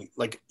trading,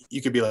 like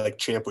you could be like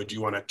Champ, would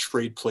you want to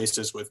trade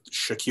places with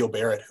Shaquille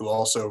Barrett, who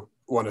also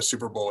won a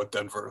Super Bowl at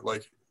Denver?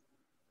 Like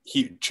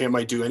Champ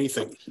might do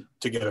anything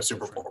to get a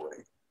Super Bowl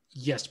ring.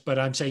 Yes, but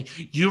I'm saying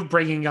you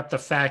bringing up the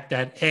fact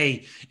that,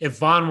 hey, if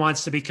Von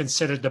wants to be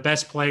considered the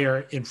best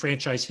player in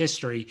franchise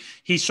history,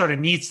 he sort of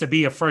needs to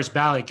be a first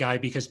ballot guy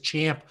because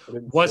Champ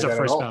was a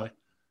first ballot.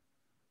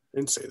 I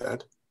didn't say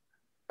that.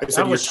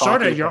 That was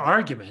sort of your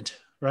argument,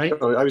 right?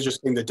 No, I was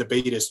just saying the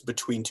debate is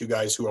between two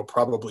guys who will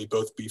probably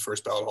both be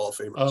first ballot Hall of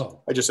Famers.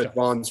 Oh, I just said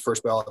Von's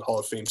first ballot Hall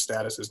of Fame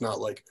status is not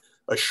like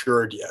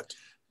assured yet.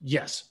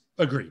 Yes,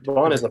 agreed.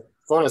 Von as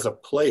a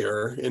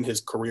player in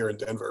his career in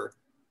Denver,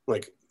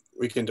 like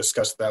we can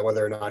discuss that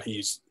whether or not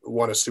he's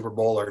won a Super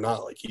Bowl or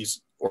not,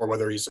 or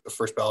whether he's a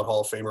first ballot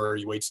Hall of Famer or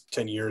he waits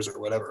 10 years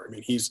or whatever. I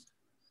mean, he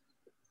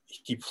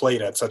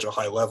played at such a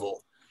high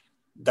level.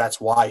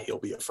 That's why he'll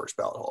be a first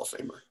ballot Hall of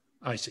Famer.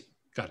 I see.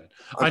 Got it.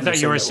 I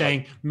thought you were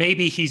saying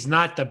maybe he's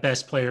not the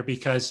best player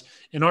because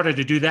in order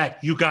to do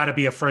that, you got to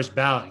be a first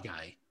ballot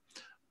guy.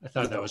 I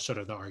thought that was sort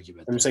of the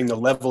argument. I'm saying the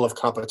level of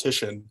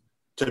competition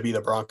to be the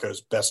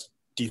Broncos' best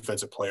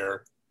defensive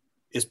player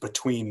is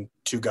between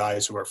two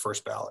guys who are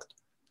first ballot.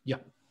 Yeah.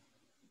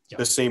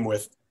 The same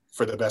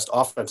for the best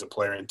offensive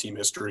player in team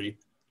history,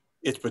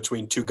 it's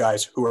between two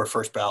guys who are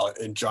first ballot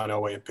in John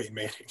Elway and Peyton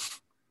Manning.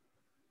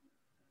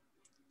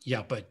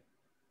 Yeah, but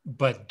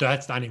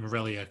that's not even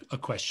really a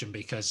question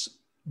because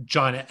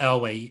John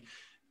Elway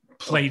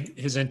played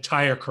his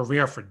entire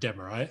career for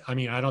Denver. I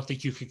mean, I don't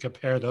think you could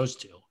compare those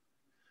two.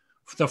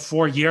 For the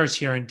 4 years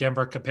here in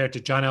Denver compared to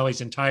John Elway's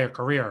entire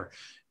career,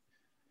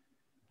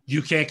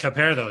 you can't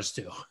compare those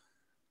two.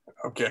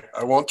 Okay,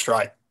 I won't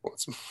try.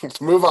 Let's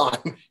move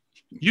on.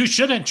 You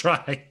shouldn't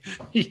try.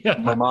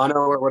 Yeah. Romano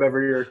or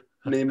whatever your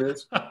name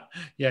is.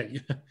 Yeah.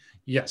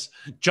 Yes.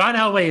 John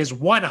Elway is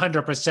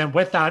 100%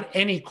 without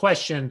any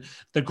question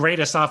the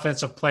greatest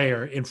offensive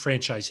player in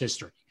franchise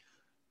history.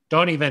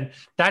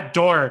 That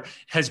door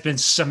has been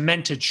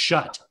cemented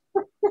shut.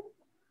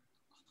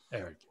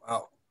 Eric.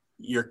 Wow.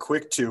 You're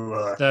quick to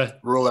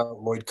rule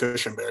out Lloyd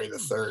Cushenberry the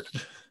third.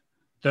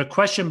 The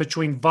question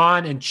between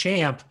Von and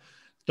Champ,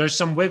 there's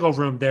some wiggle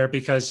room there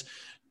because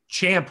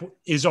Champ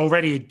is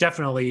already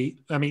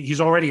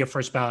he's already a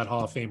first ballot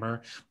Hall of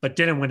Famer, but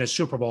didn't win a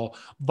Super Bowl.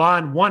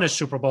 Von won a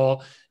Super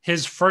Bowl.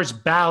 His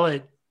first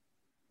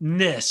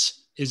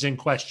ballotness is in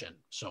question.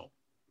 So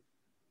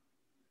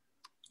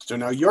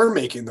now you're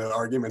making the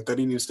argument that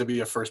he needs to be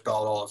a first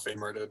ballot Hall of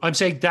Famer. I'm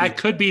saying that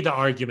could be the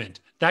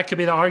argument. That could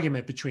be the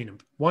argument between them.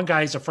 One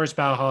guy is a first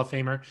ballot Hall of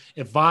Famer.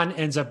 If Von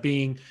ends up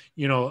being,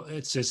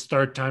 it's his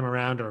third time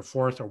around or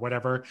fourth or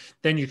whatever,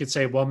 then you could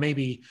say, well,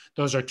 maybe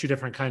those are two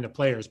different kind of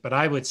players. But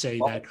I would say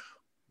that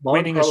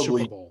winning a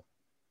Super Bowl.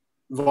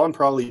 Von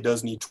probably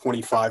does need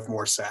 25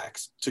 more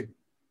sacks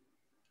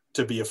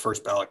to be a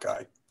first ballot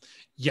guy.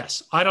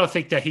 Yes. I don't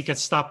think that he could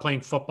stop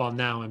playing football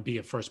now and be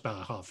a first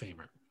ballot Hall of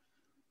Famer.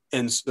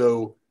 And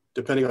so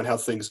depending on how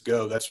things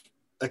go, that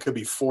could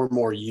be 3 or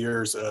 4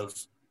 years of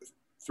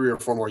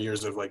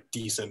like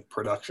decent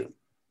production.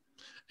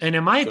 And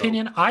in my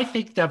opinion, I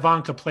think that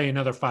Von could play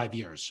another 5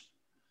 years,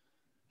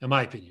 in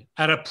my opinion,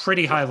 at a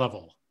pretty high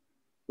level.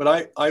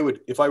 But I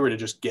would, if I were to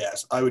just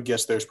guess, I would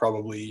guess there's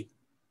probably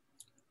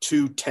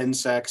 2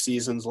 10-sack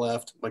seasons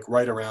left, like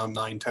right around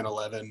 9, 10,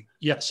 11.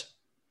 Yes.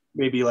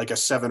 Maybe like a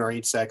 7 or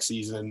 8 sack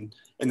season,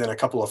 and then a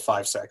couple of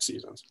 5-sack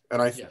seasons.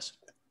 And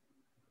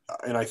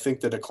I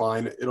think the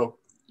decline,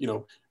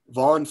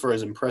 Von, for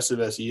as impressive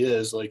as he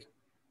is, like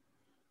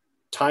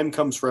time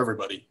comes for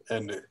everybody.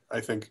 And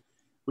I think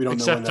we don't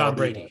Except know when Tom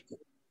Brady.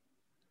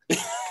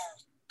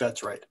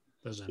 That's right.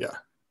 Doesn't yeah.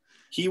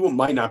 He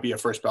might not be a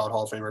first ballot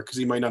Hall of Famer because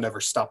he might not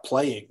ever stop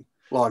playing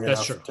long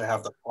enough to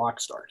have the clock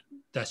start.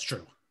 That's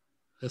true.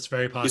 That's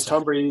very possible. Is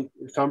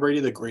Tom Brady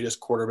the greatest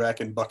quarterback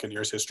in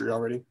Buccaneers history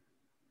already?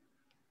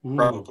 Ooh,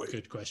 probably.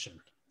 Good question.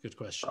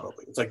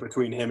 Probably. It's like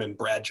between him and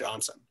Brad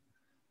Johnson.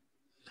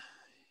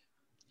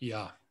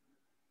 Yeah.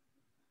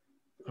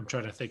 I'm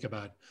trying to think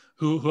about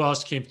who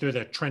else came through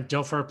there. Trent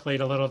Dilfer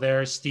played a little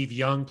there. Steve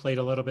Young played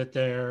a little bit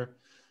there.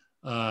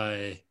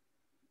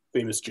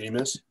 Famous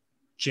Jameis.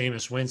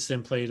 Jameis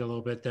Winston played a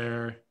little bit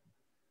there.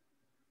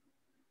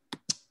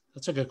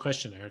 That's a good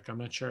question, Eric. I'm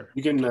not sure.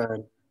 You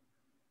can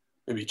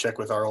maybe check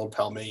with our old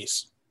pal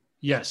Mace.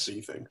 Yes.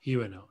 See thing. He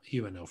would know. He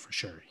would know for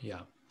sure.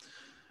 Yeah.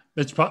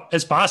 It's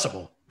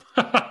possible.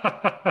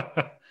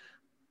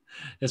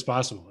 It's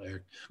possible,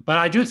 Eric. But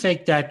I do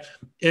think that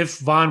if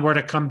Von were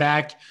to come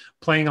back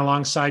playing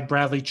alongside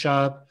Bradley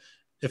Chubb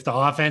if the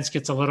offense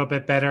gets a little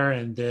bit better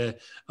and the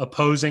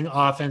opposing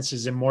offense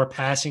is in more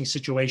passing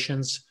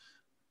situations,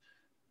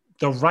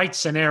 the right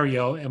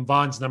scenario and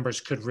Vaughn's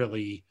numbers could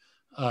really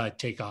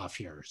take off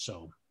here.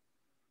 So,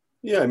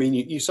 yeah, I mean,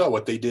 you saw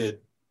what they did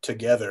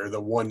together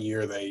the 1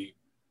 year they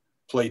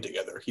played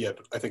together. He had,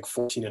 I think,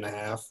 14 and a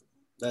half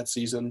that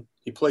season.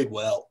 He played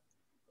well.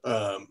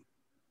 That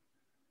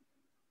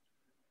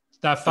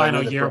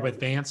final year with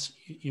Vance,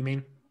 you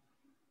mean?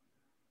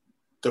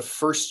 The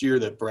first year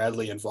that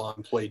Bradley and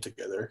Vaughn played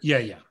together.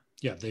 Yeah,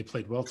 they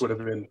played well. Which would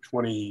have been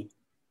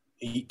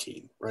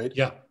 2018, right?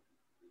 Yeah.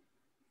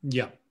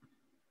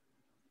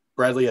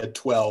 Bradley had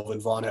 12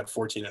 and Vaughn had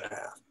 14 and a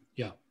half.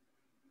 Yeah.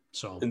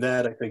 So, and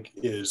that, I think,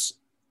 is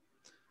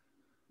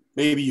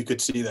maybe you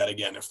could see that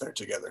again if they're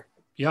together.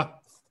 Yeah.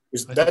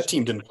 That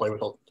team did not play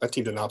with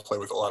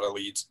a lot of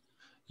leads.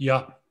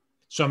 Yeah.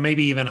 So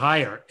maybe even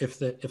higher if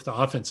the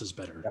offense is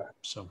better. Yeah.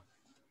 So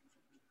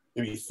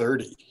maybe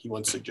 30. He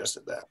once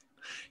suggested that.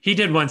 He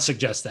did once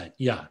suggest that.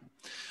 Yeah.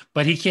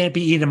 But he can't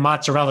be eating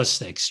mozzarella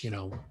sticks,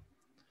 No.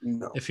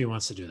 If he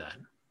wants to do that.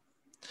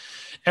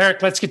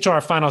 Eric, let's get to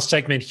our final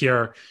segment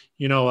here.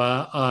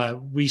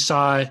 We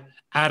saw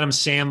Adam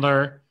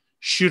Sandler,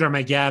 Shooter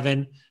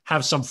McGavin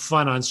have some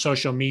fun on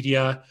social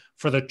media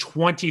for the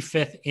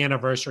 25th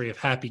anniversary of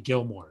Happy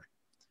Gilmore.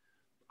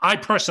 I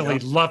personally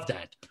love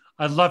that.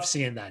 I love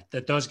seeing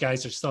that those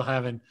guys are still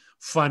having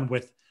fun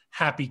with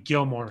Happy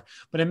Gilmore.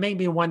 But it made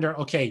me wonder,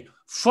 okay,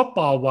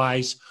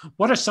 football-wise,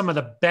 what are some of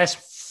the best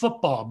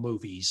football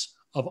movies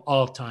of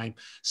all time?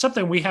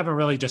 Something we haven't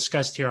really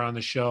discussed here on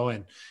the show,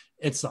 and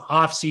it's the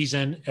off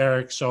season,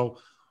 Eric. So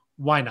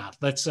why not?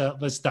 Let's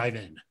dive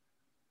in.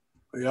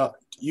 Yeah,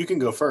 you can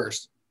go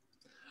first.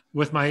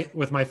 With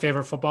my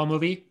favorite football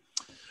movie?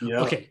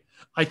 Yeah. Okay.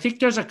 I think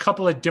there's a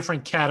couple of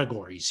different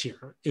categories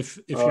here. If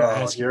you're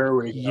asking. Here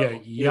we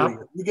go. Yeah.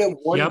 You get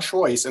one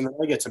choice, and then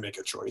I get to make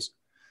a choice.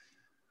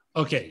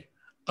 Okay.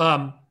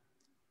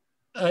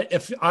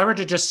 If I were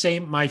to just say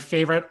my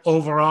favorite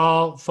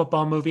overall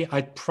football movie,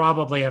 I'd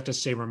probably have to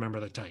say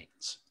Remember the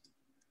Titans.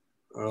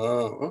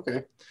 Oh,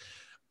 okay.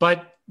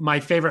 But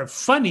my favorite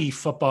funny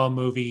football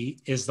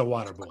movie is The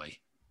Waterboy.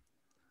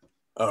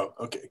 Oh,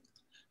 okay.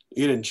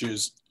 You didn't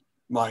choose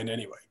mine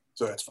anyway,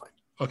 so that's fine.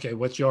 Okay,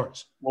 what's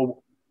yours?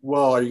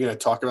 Well, are you going to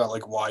talk about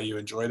like why you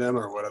enjoy them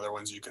or what other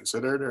ones you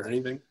considered or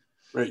anything?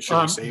 Right?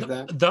 Should we save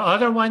that? The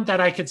other one that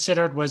I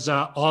considered was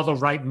All the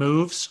Right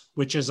Moves,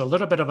 which is a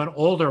little bit of an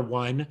older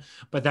one,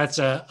 but that's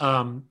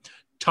a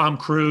Tom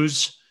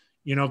Cruise,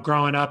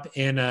 growing up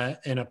in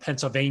a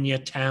Pennsylvania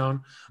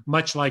town,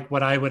 much like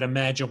what I would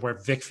imagine where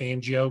Vic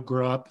Fangio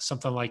grew up,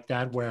 something like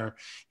that, where,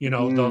 the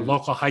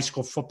local high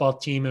school football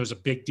team, it was a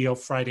big deal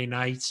Friday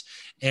nights,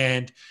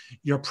 and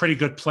you're a pretty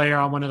good player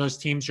on one of those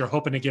teams. You're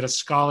hoping to get a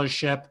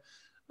scholarship.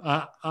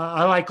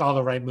 I like All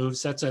the Right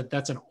Moves. That's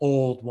an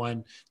old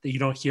one that you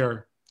don't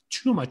hear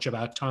too much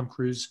about, Tom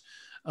Cruise.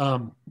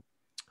 I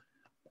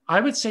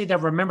would say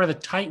that Remember the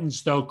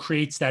Titans, though,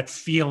 creates that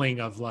feeling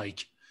of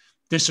like,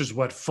 this is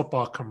what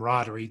football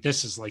camaraderie,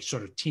 this is like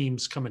sort of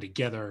teams coming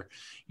together,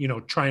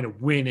 trying to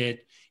win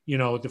it,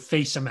 to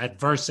face some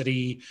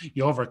adversity.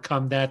 You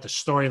overcome that. The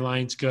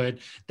storyline's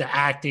good. The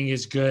acting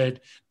is good.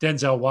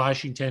 Denzel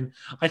Washington.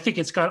 I think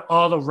it's got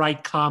all the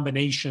right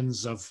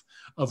combinations of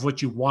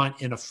what you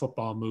want in a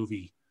football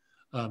movie.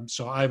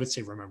 So I would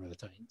say Remember the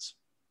Titans.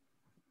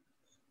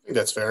 I think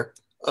that's fair.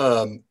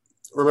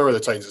 Remember the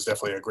Titans is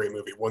definitely a great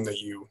movie, one that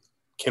you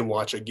can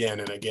watch again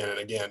and again and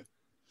again.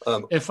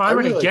 If I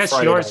were to guess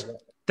yours,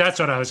 that's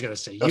what I was going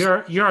to say.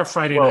 You're a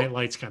Friday Night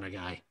Lights kind of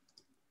guy.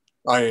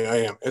 I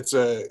am. It's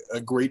a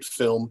great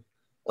film,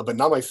 but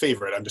not my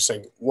favorite. I'm just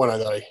saying one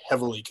that I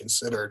heavily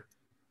considered.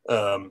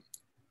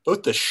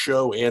 Both the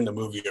show and the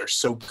movie are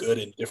so good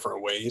in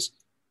different ways.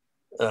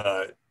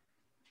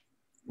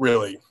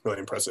 Really, really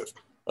impressive.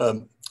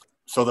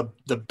 So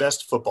the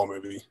best football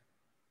movie,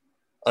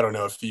 I don't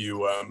know if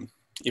you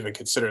even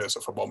consider this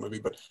a football movie,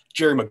 but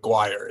Jerry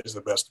Maguire is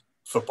the best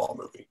football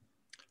movie.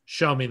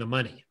 Show me the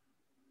money.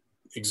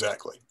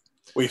 Exactly.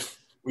 We've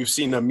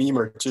seen a meme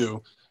or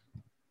two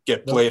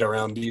get played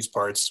around these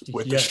parts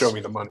with the Show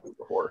Me the Money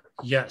before.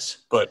 Yes.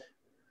 But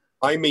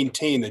I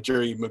maintain that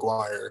Jerry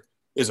Maguire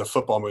is a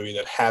football movie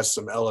that has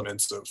some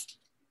elements of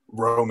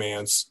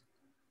romance,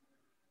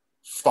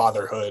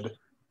 fatherhood,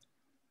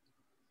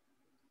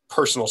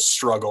 personal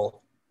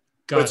struggle.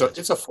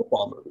 It's a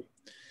football movie.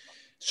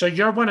 So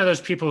you're one of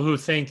those people who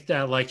think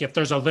that like if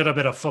there's a little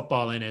bit of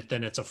football in it,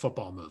 then it's a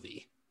football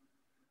movie.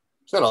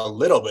 It's not a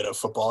little bit of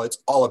football. It's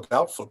all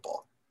about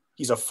football.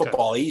 He's a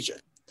football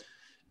agent.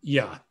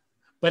 Yeah.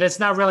 But it's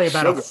not really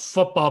about a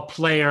football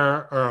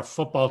player or a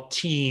football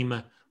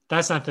team.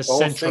 That's not the central.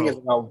 The whole thing is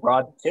about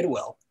Rod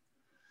Tidwell.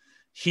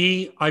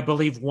 He, I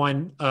believe,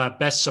 won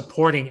Best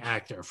Supporting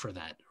Actor for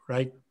that,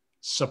 right?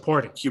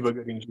 Supporting. Cuba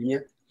Gooding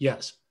Jr.?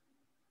 Yes.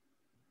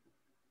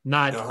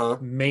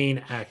 Not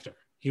main actor.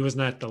 He was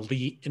not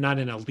not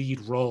in a lead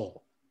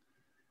role.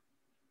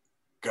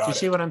 Do you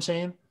see what I'm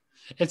saying?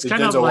 It's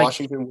kind of like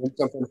Washington win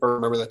something for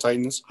Remember the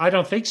Titans? I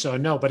don't think so.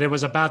 No, but it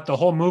was about the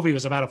whole movie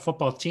was about a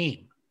football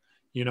team.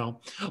 you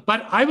know.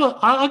 But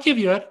I'll give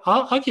you it.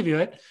 I'll give you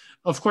it.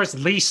 Of course,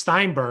 Lee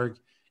Steinberg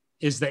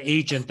is the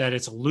agent that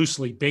it's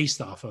loosely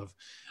based off of.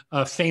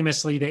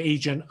 Famously, the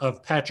agent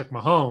of Patrick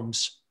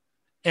Mahomes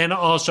and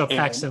also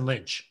Paxton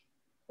Lynch.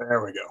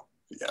 There we go.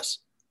 Yes,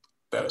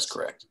 that is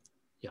correct.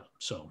 Yeah.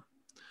 So,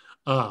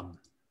 well,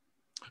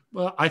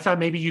 I thought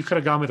maybe you could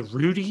have gone with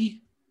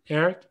Rudy,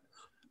 Eric.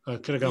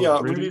 Could have gone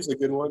with Rudy. Rudy's a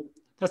good one.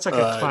 That's like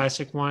a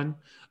classic one.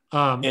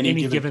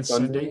 Any given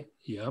Sunday.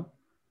 Yeah.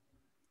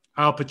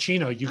 Al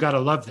Pacino, you got to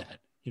love that.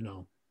 You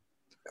know,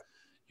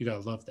 you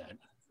got to love that.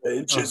 The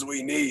inches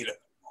we need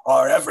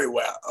are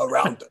everywhere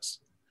around us.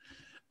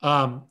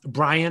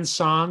 Brian's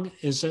song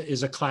is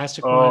a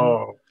classic one.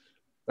 Oh,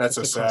 that's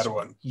a sad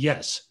one.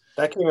 Yes.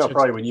 That came out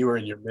probably when you were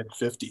in your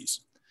mid-50s.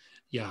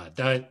 Yeah,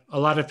 that a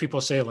lot of people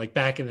say like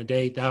back in the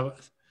day that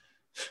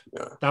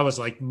was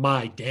like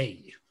my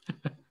day.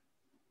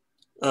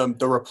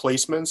 The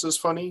Replacements is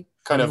funny.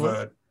 Kind of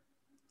a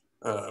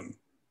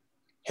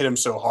hit him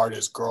so hard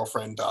his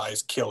girlfriend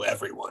dies, kill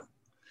everyone.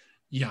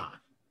 Yeah.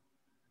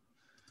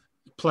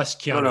 Plus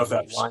Keanu I don't know if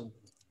Reeves. that line.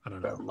 I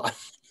don't know.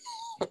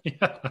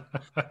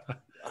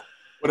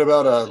 What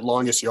about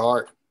Longest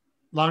Yard?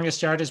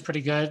 Longest Yard is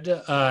pretty good.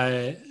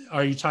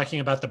 Are you talking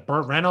about the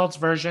Burt Reynolds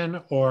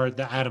version or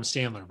the Adam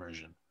Sandler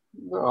version?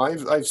 No,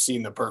 I've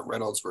seen the Burt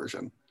Reynolds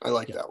version. I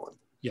like that one.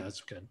 Yeah,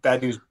 it's good.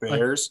 Bad News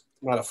Bears,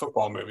 not a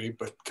football movie,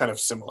 but kind of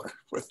similar.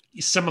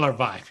 Similar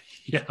vibe.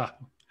 Yeah.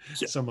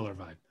 Similar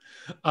vibe.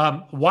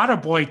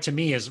 Waterboy to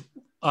me is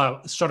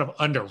sort of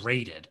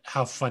underrated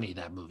how funny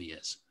that movie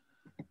is.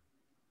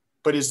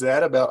 But is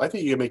that about, I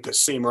think you can make the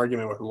same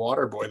argument with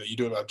Waterboy that you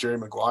do about Jerry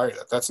Maguire,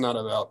 that's not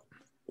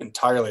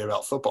entirely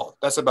about football.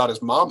 That's about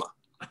his mama.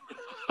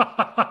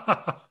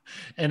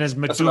 And his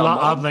medulla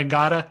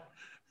oblongata.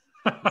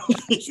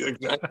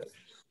 Exactly.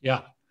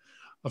 Yeah.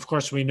 Of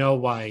course, we know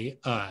why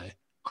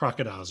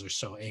crocodiles are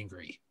so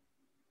angry.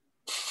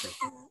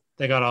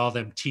 They got all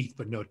them teeth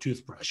but no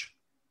toothbrush.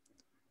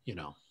 You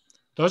know,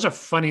 those are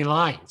funny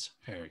lines,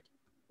 Eric.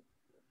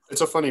 It's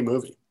a funny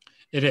movie.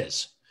 It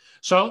is.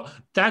 So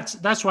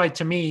that's why,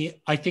 to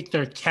me, I think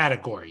there are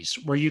categories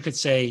where you could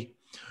say,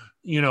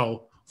 you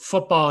know,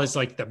 football is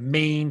like the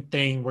main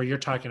thing where you're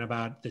talking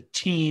about the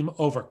team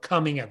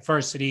overcoming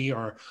adversity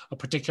or a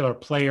particular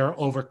player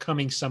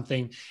overcoming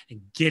something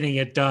and getting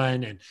it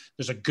done. And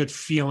there's a good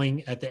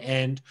feeling at the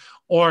end.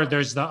 Or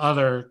there's the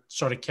other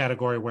sort of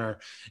category where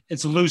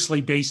it's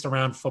loosely based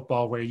around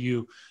football where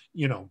you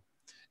know,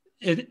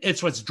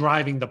 it's what's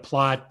driving the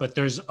plot, but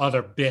there's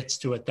other bits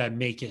to it that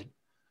make it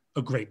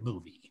a great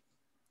movie.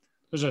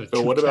 Those are the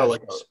two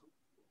categories.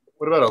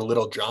 What about a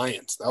Little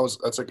Giants?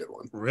 That's a good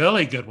one.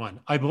 Really good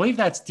one. I believe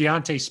that's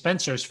Deontay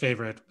Spencer's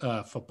favorite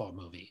football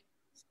movie.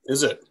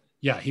 Is it?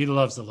 Yeah, he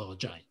loves the Little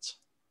Giants.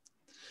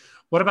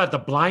 What about The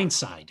Blind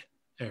Side,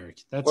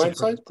 Eric? That's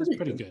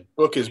pretty good.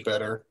 Book is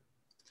better.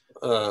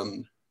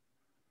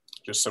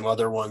 Just some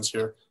other ones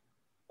here.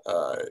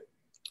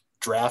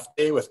 Draft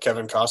Day with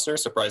Kevin Costner.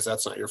 Surprised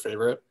that's not your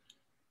favorite.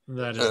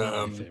 That is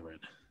not my favorite.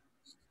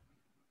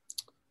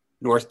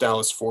 North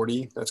Dallas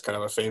 40. That's kind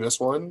of a famous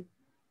one.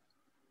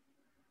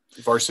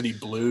 Varsity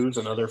Blues,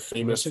 another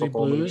famous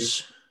football movie.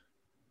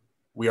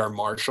 We Are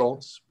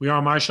Marshall. We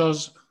Are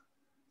Marshalls.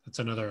 That's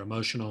another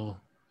emotional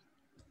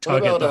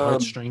tug at the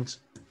heartstrings.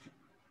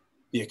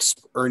 The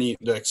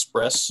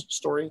Express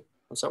Story.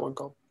 What's that one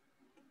called?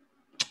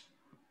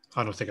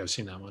 I don't think I've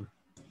seen that one.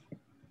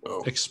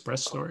 Oh.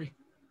 Express Story.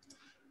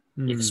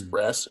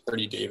 Express.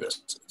 Ernie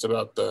Davis. It's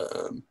about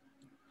the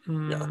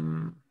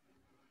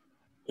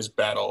his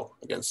battle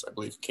against, I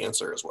believe,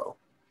 cancer as well.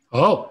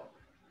 Oh.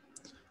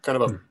 Kind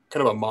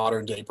of a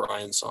modern day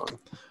Brian song.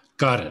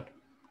 Got it.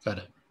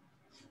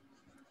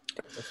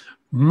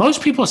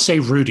 Most people say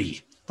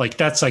Rudy. Like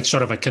that's like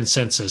sort of a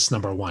consensus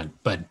number one.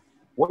 But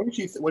what did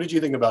you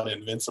think about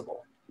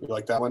Invincible? You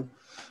like that one?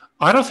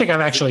 I don't think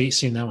I've actually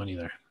seen that one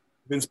either.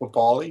 Vince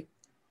Papale,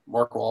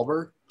 Mark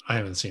Wahlberg. I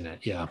haven't seen it.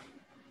 Yeah.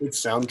 Good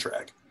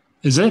soundtrack.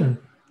 Is it?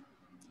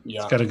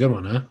 Yeah. It's got a good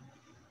one, huh?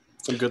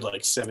 Some good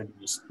like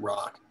 70s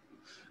rock.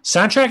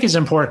 Soundtrack is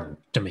important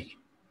to me.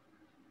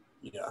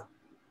 Yeah.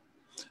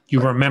 You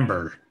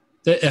remember.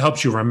 It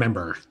helps you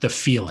remember the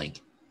feeling.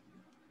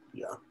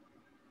 Yeah.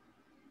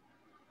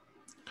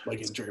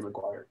 Like in Jerry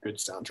Maguire, good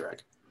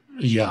soundtrack.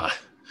 Yeah.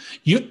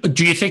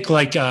 Do you think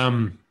like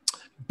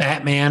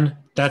Batman,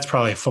 that's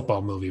probably a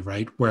football movie,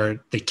 right?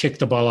 Where they kick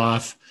the ball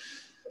off.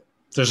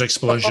 There's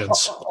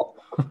explosions.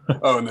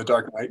 Oh, in The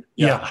Dark Knight?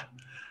 Yeah.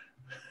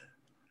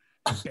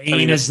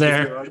 Bane is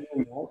there.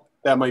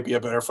 That might be a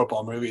better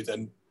football movie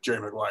than Jerry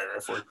Maguire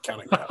if we're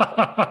counting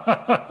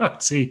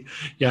that. See?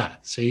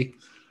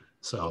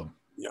 So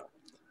yeah.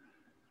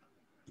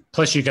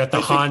 Plus you got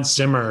the Hans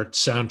Zimmer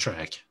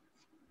soundtrack.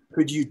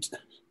 Could you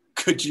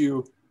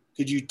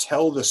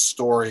tell the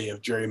story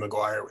of Jerry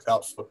Maguire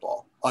without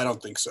football? I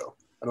don't think so.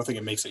 I don't think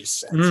it makes any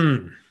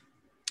sense.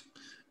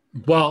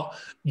 Well,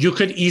 you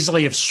could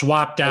easily have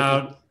swapped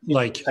out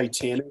like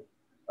Titanic,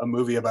 a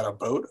movie about a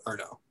boat, or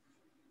no?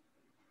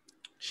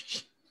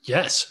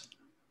 Yes.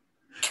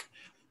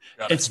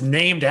 It's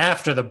named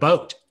after the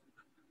boat.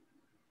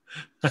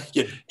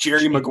 Yeah,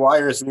 Jerry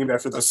Maguire is named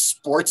after the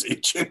sports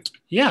agent.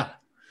 Yeah.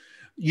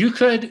 You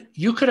could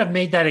have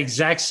made that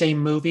exact same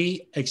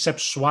movie except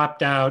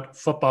swapped out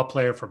football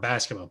player for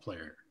basketball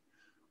player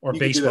or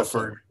baseball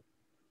player.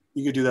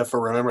 You could do that for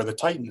Remember the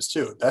Titans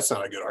too. That's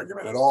not a good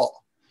argument at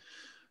all.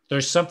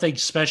 There's something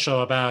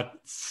special about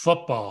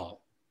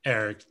football,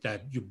 Eric,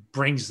 that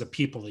brings the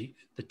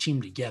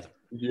team together.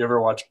 Did you ever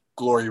watch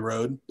Glory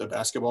Road, the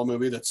basketball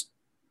movie that's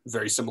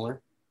very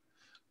similar?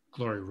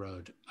 Glory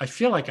Road. I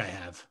feel like I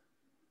have.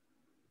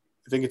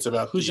 I think it's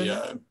about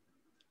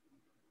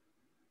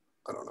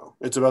I don't know.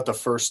 It's about the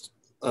first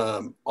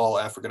all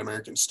African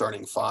American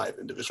starting five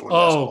in Division I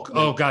basketball.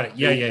 Oh, got it.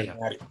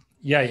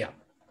 Yeah.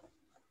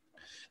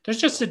 There's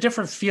just a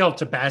different feel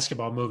to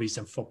basketball movies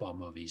than football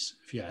movies,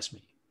 if you ask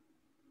me.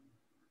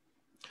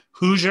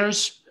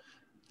 Hoosiers,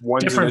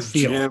 One's different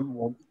feel.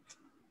 Gym,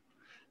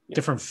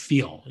 different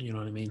feel. You know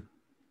what I mean?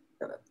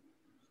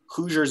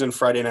 Hoosiers and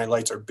Friday Night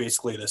Lights are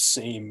basically the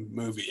same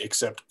movie,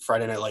 except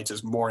Friday Night Lights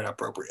is more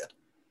inappropriate.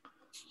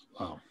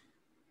 Wow.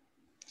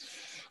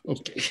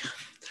 Okay.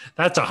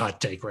 That's a hot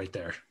take right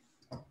there.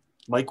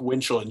 Mike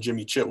Winchell and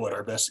Jimmy Chitwood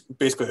are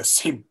basically the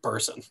same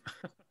person.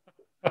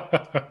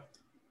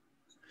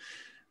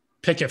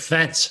 Picket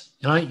fence.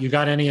 Huh? You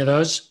got any of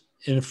those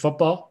in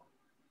football?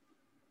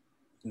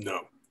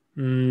 No.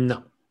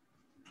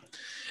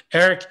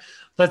 Eric,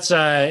 let's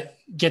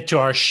get to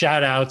our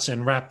shout outs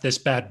and wrap this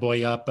bad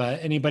boy up.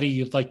 Anybody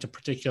you'd like to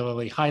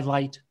particularly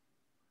highlight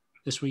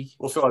this week?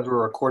 Well, Phil, as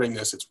we're recording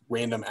this, it's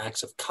Random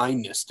Acts of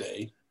Kindness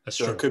Day. That's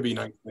so true. It could be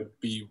nice to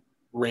be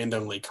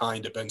randomly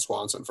kind to Ben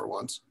Swanson for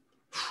once.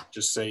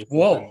 Just say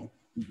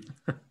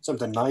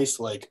something nice.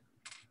 Like,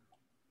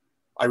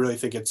 I really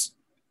think it's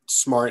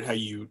smart how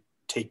you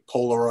take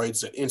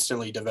Polaroids that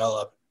instantly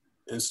develop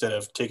instead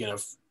of taking a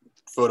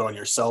photo on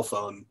your cell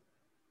phone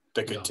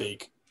that could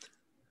take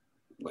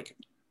like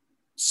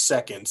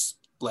seconds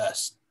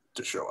less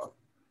to show up.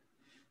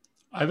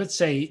 I would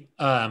say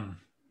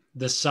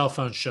the cell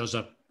phone shows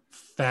up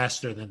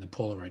faster than the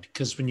Polaroid,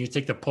 because when you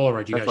take the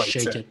Polaroid, you got to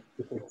shake it.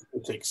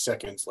 It takes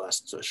seconds less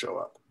to show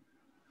up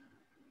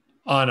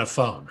on a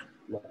phone.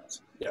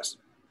 Yes.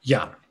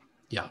 Yeah.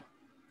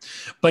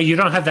 But you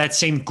don't have that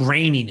same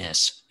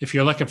graininess. If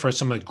you're looking for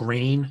some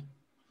grain.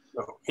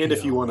 No. And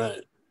if you want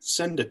to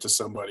send it to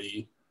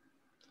somebody,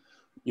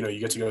 you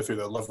get to go through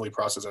the lovely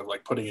process of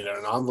like putting it in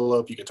an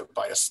envelope. You get to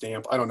buy a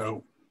stamp. I don't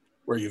know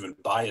where you even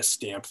buy a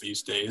stamp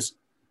these days.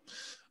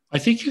 I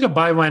think you could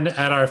buy one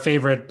at our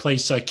favorite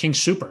place, King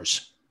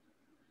Supers.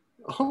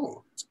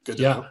 Oh, it's good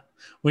to know.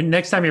 When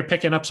next time you're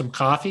picking up some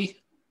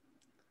coffee.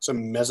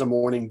 Some Mesa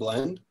Morning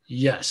Blend?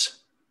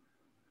 Yes.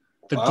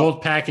 The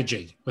gold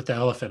packaging with the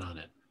elephant on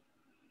it.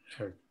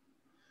 Or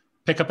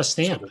pick up a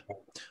stamp.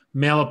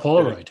 Mail a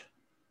Polaroid.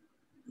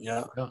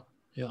 Yeah.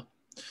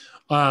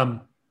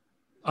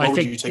 I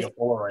think you take a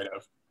Polaroid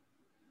of?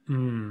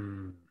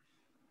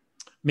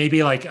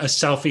 Maybe like a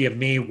selfie of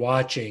me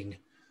watching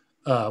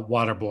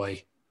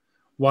Waterboy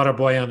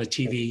on the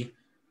TV,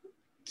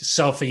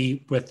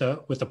 selfie with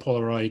the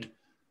Polaroid,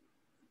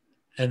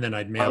 and then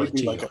I'd mail it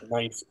to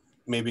you.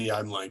 Maybe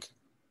I'm like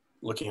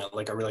looking at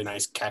like a really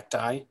nice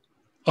cacti.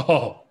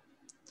 Oh,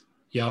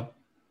 yep.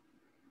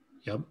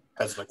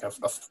 Has like a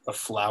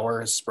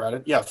flower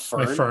spread. Yeah,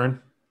 fern. My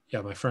fern.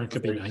 Yeah, my fern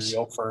could be nice.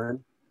 Real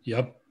fern.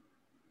 Yep.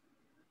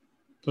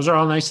 Those are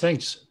all nice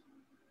things.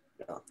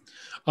 Yeah.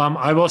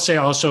 I will say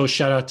also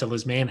shout out to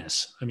Liz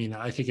Manis. I mean,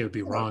 I think it would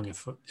be wrong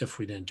if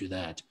we didn't do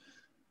that.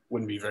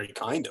 Wouldn't be very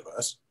kind of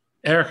us.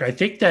 Eric, I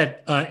think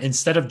that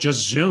instead of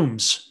just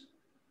Zooms,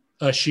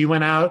 she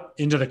went out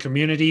into the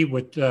community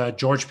with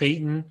George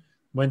Payton,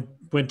 went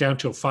down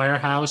to a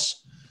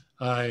firehouse.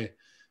 I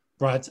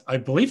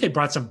believe they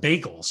brought some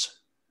bagels.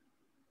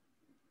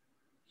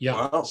 Yeah,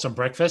 wow. Some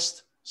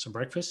breakfast.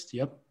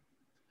 Yep.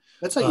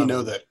 That's how you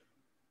know that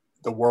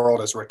the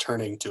world is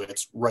returning to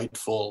its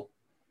rightful,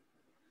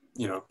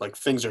 like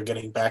things are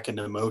getting back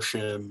into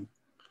motion.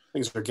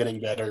 Things are getting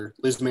better.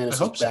 Liz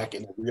Manis is back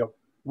in the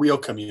real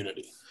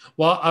community.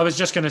 Well, I was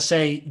just going to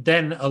say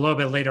then a little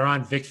bit later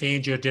on, Vic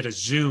Fangio did a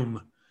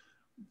Zoom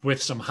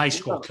with some high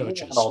school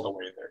coaches. We're not all the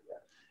way there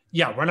yet.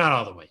 Yeah, we're not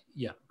all the way.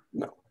 Yeah.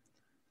 No.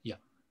 Yeah.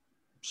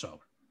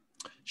 So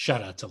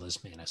shout out to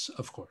Liz Manis,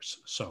 of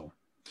course. So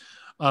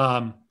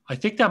I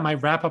think that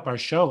might wrap up our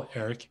show,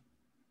 Eric.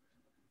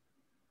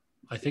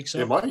 I think so.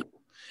 It might.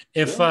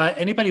 If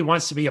anybody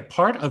wants to be a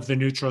part of the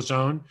Neutral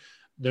Zone,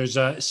 there's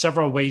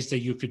several ways that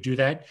you could do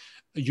that.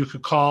 You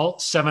could call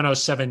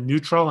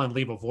 707-NEUTRAL and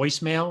leave a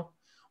voicemail.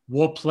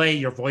 We'll play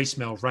your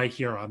voicemail right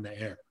here on the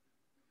air.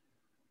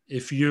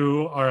 If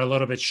you are a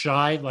little bit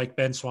shy like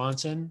Ben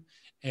Swanson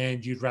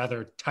and you'd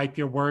rather type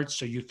your words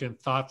so you can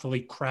thoughtfully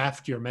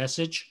craft your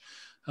message,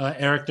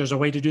 Eric, there's a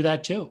way to do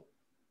that too.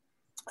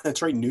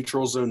 That's right.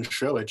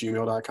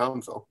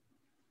 neutralzoneshow@gmail.com, Phil.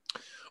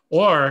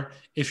 Or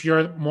if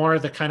you're more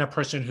the kind of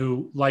person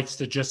who likes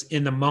to just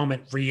in the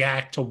moment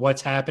react to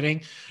what's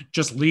happening,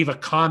 just leave a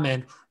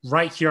comment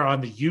right here on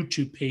the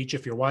YouTube page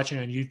if you're watching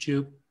on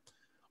YouTube.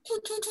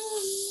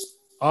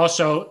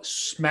 Also,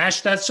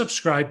 smash that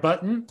subscribe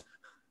button.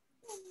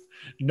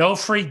 No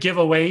free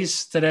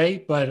giveaways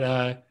today,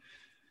 but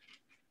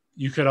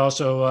you could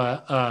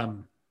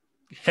also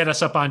hit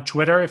us up on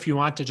Twitter if you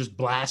want to just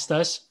blast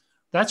us.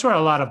 That's where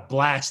a lot of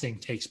blasting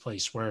takes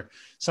place, where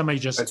somebody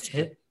just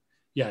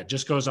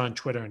just goes on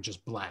Twitter and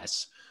just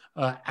blasts.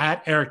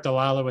 At Eric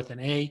Dalala with an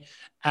A,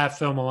 at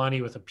Phil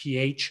Milani with a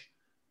PH.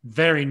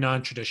 Very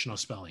non-traditional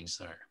spellings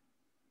there.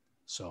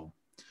 So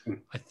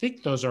I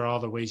think those are all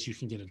the ways you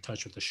can get in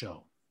touch with the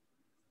show.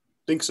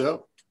 Think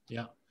so.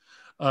 Yeah.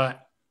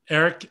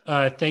 Eric,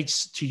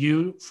 thanks to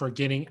you for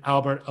getting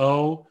Albert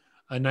O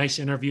a nice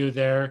interview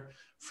there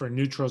for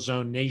Neutral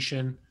Zone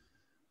Nation,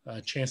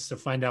 a chance to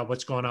find out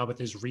what's going on with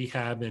his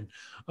rehab and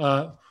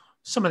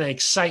some of the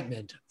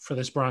excitement for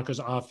this Broncos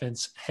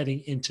offense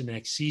heading into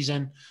next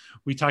season.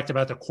 We talked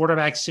about the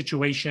quarterback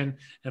situation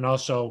and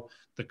also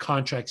the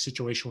contract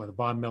situation with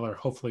Von Miller.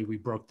 Hopefully we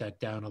broke that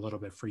down a little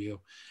bit for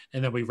you.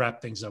 And then we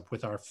wrap things up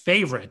with our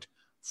favorite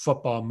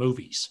football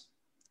movies.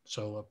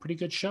 So a pretty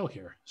good show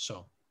here.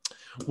 So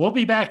we'll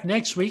be back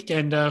next week,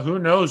 and who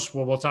knows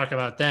what we'll talk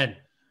about then.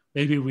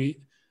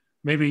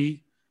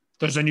 Maybe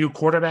there's a new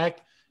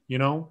quarterback,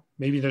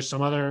 maybe there's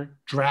some other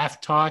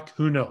draft talk.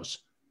 Who knows?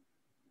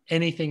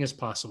 Anything is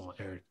possible,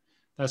 Eric.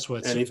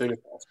 Anything is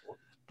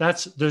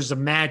possible. There's a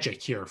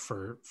magic here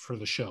for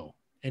the show.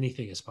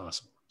 Anything is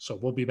possible. So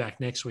we'll be back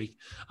next week.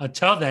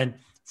 Until then,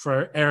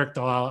 for Eric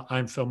Dalal,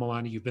 I'm Phil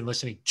Milani. You've been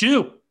listening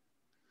to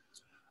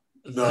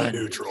The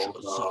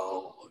Neutral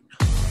Zone.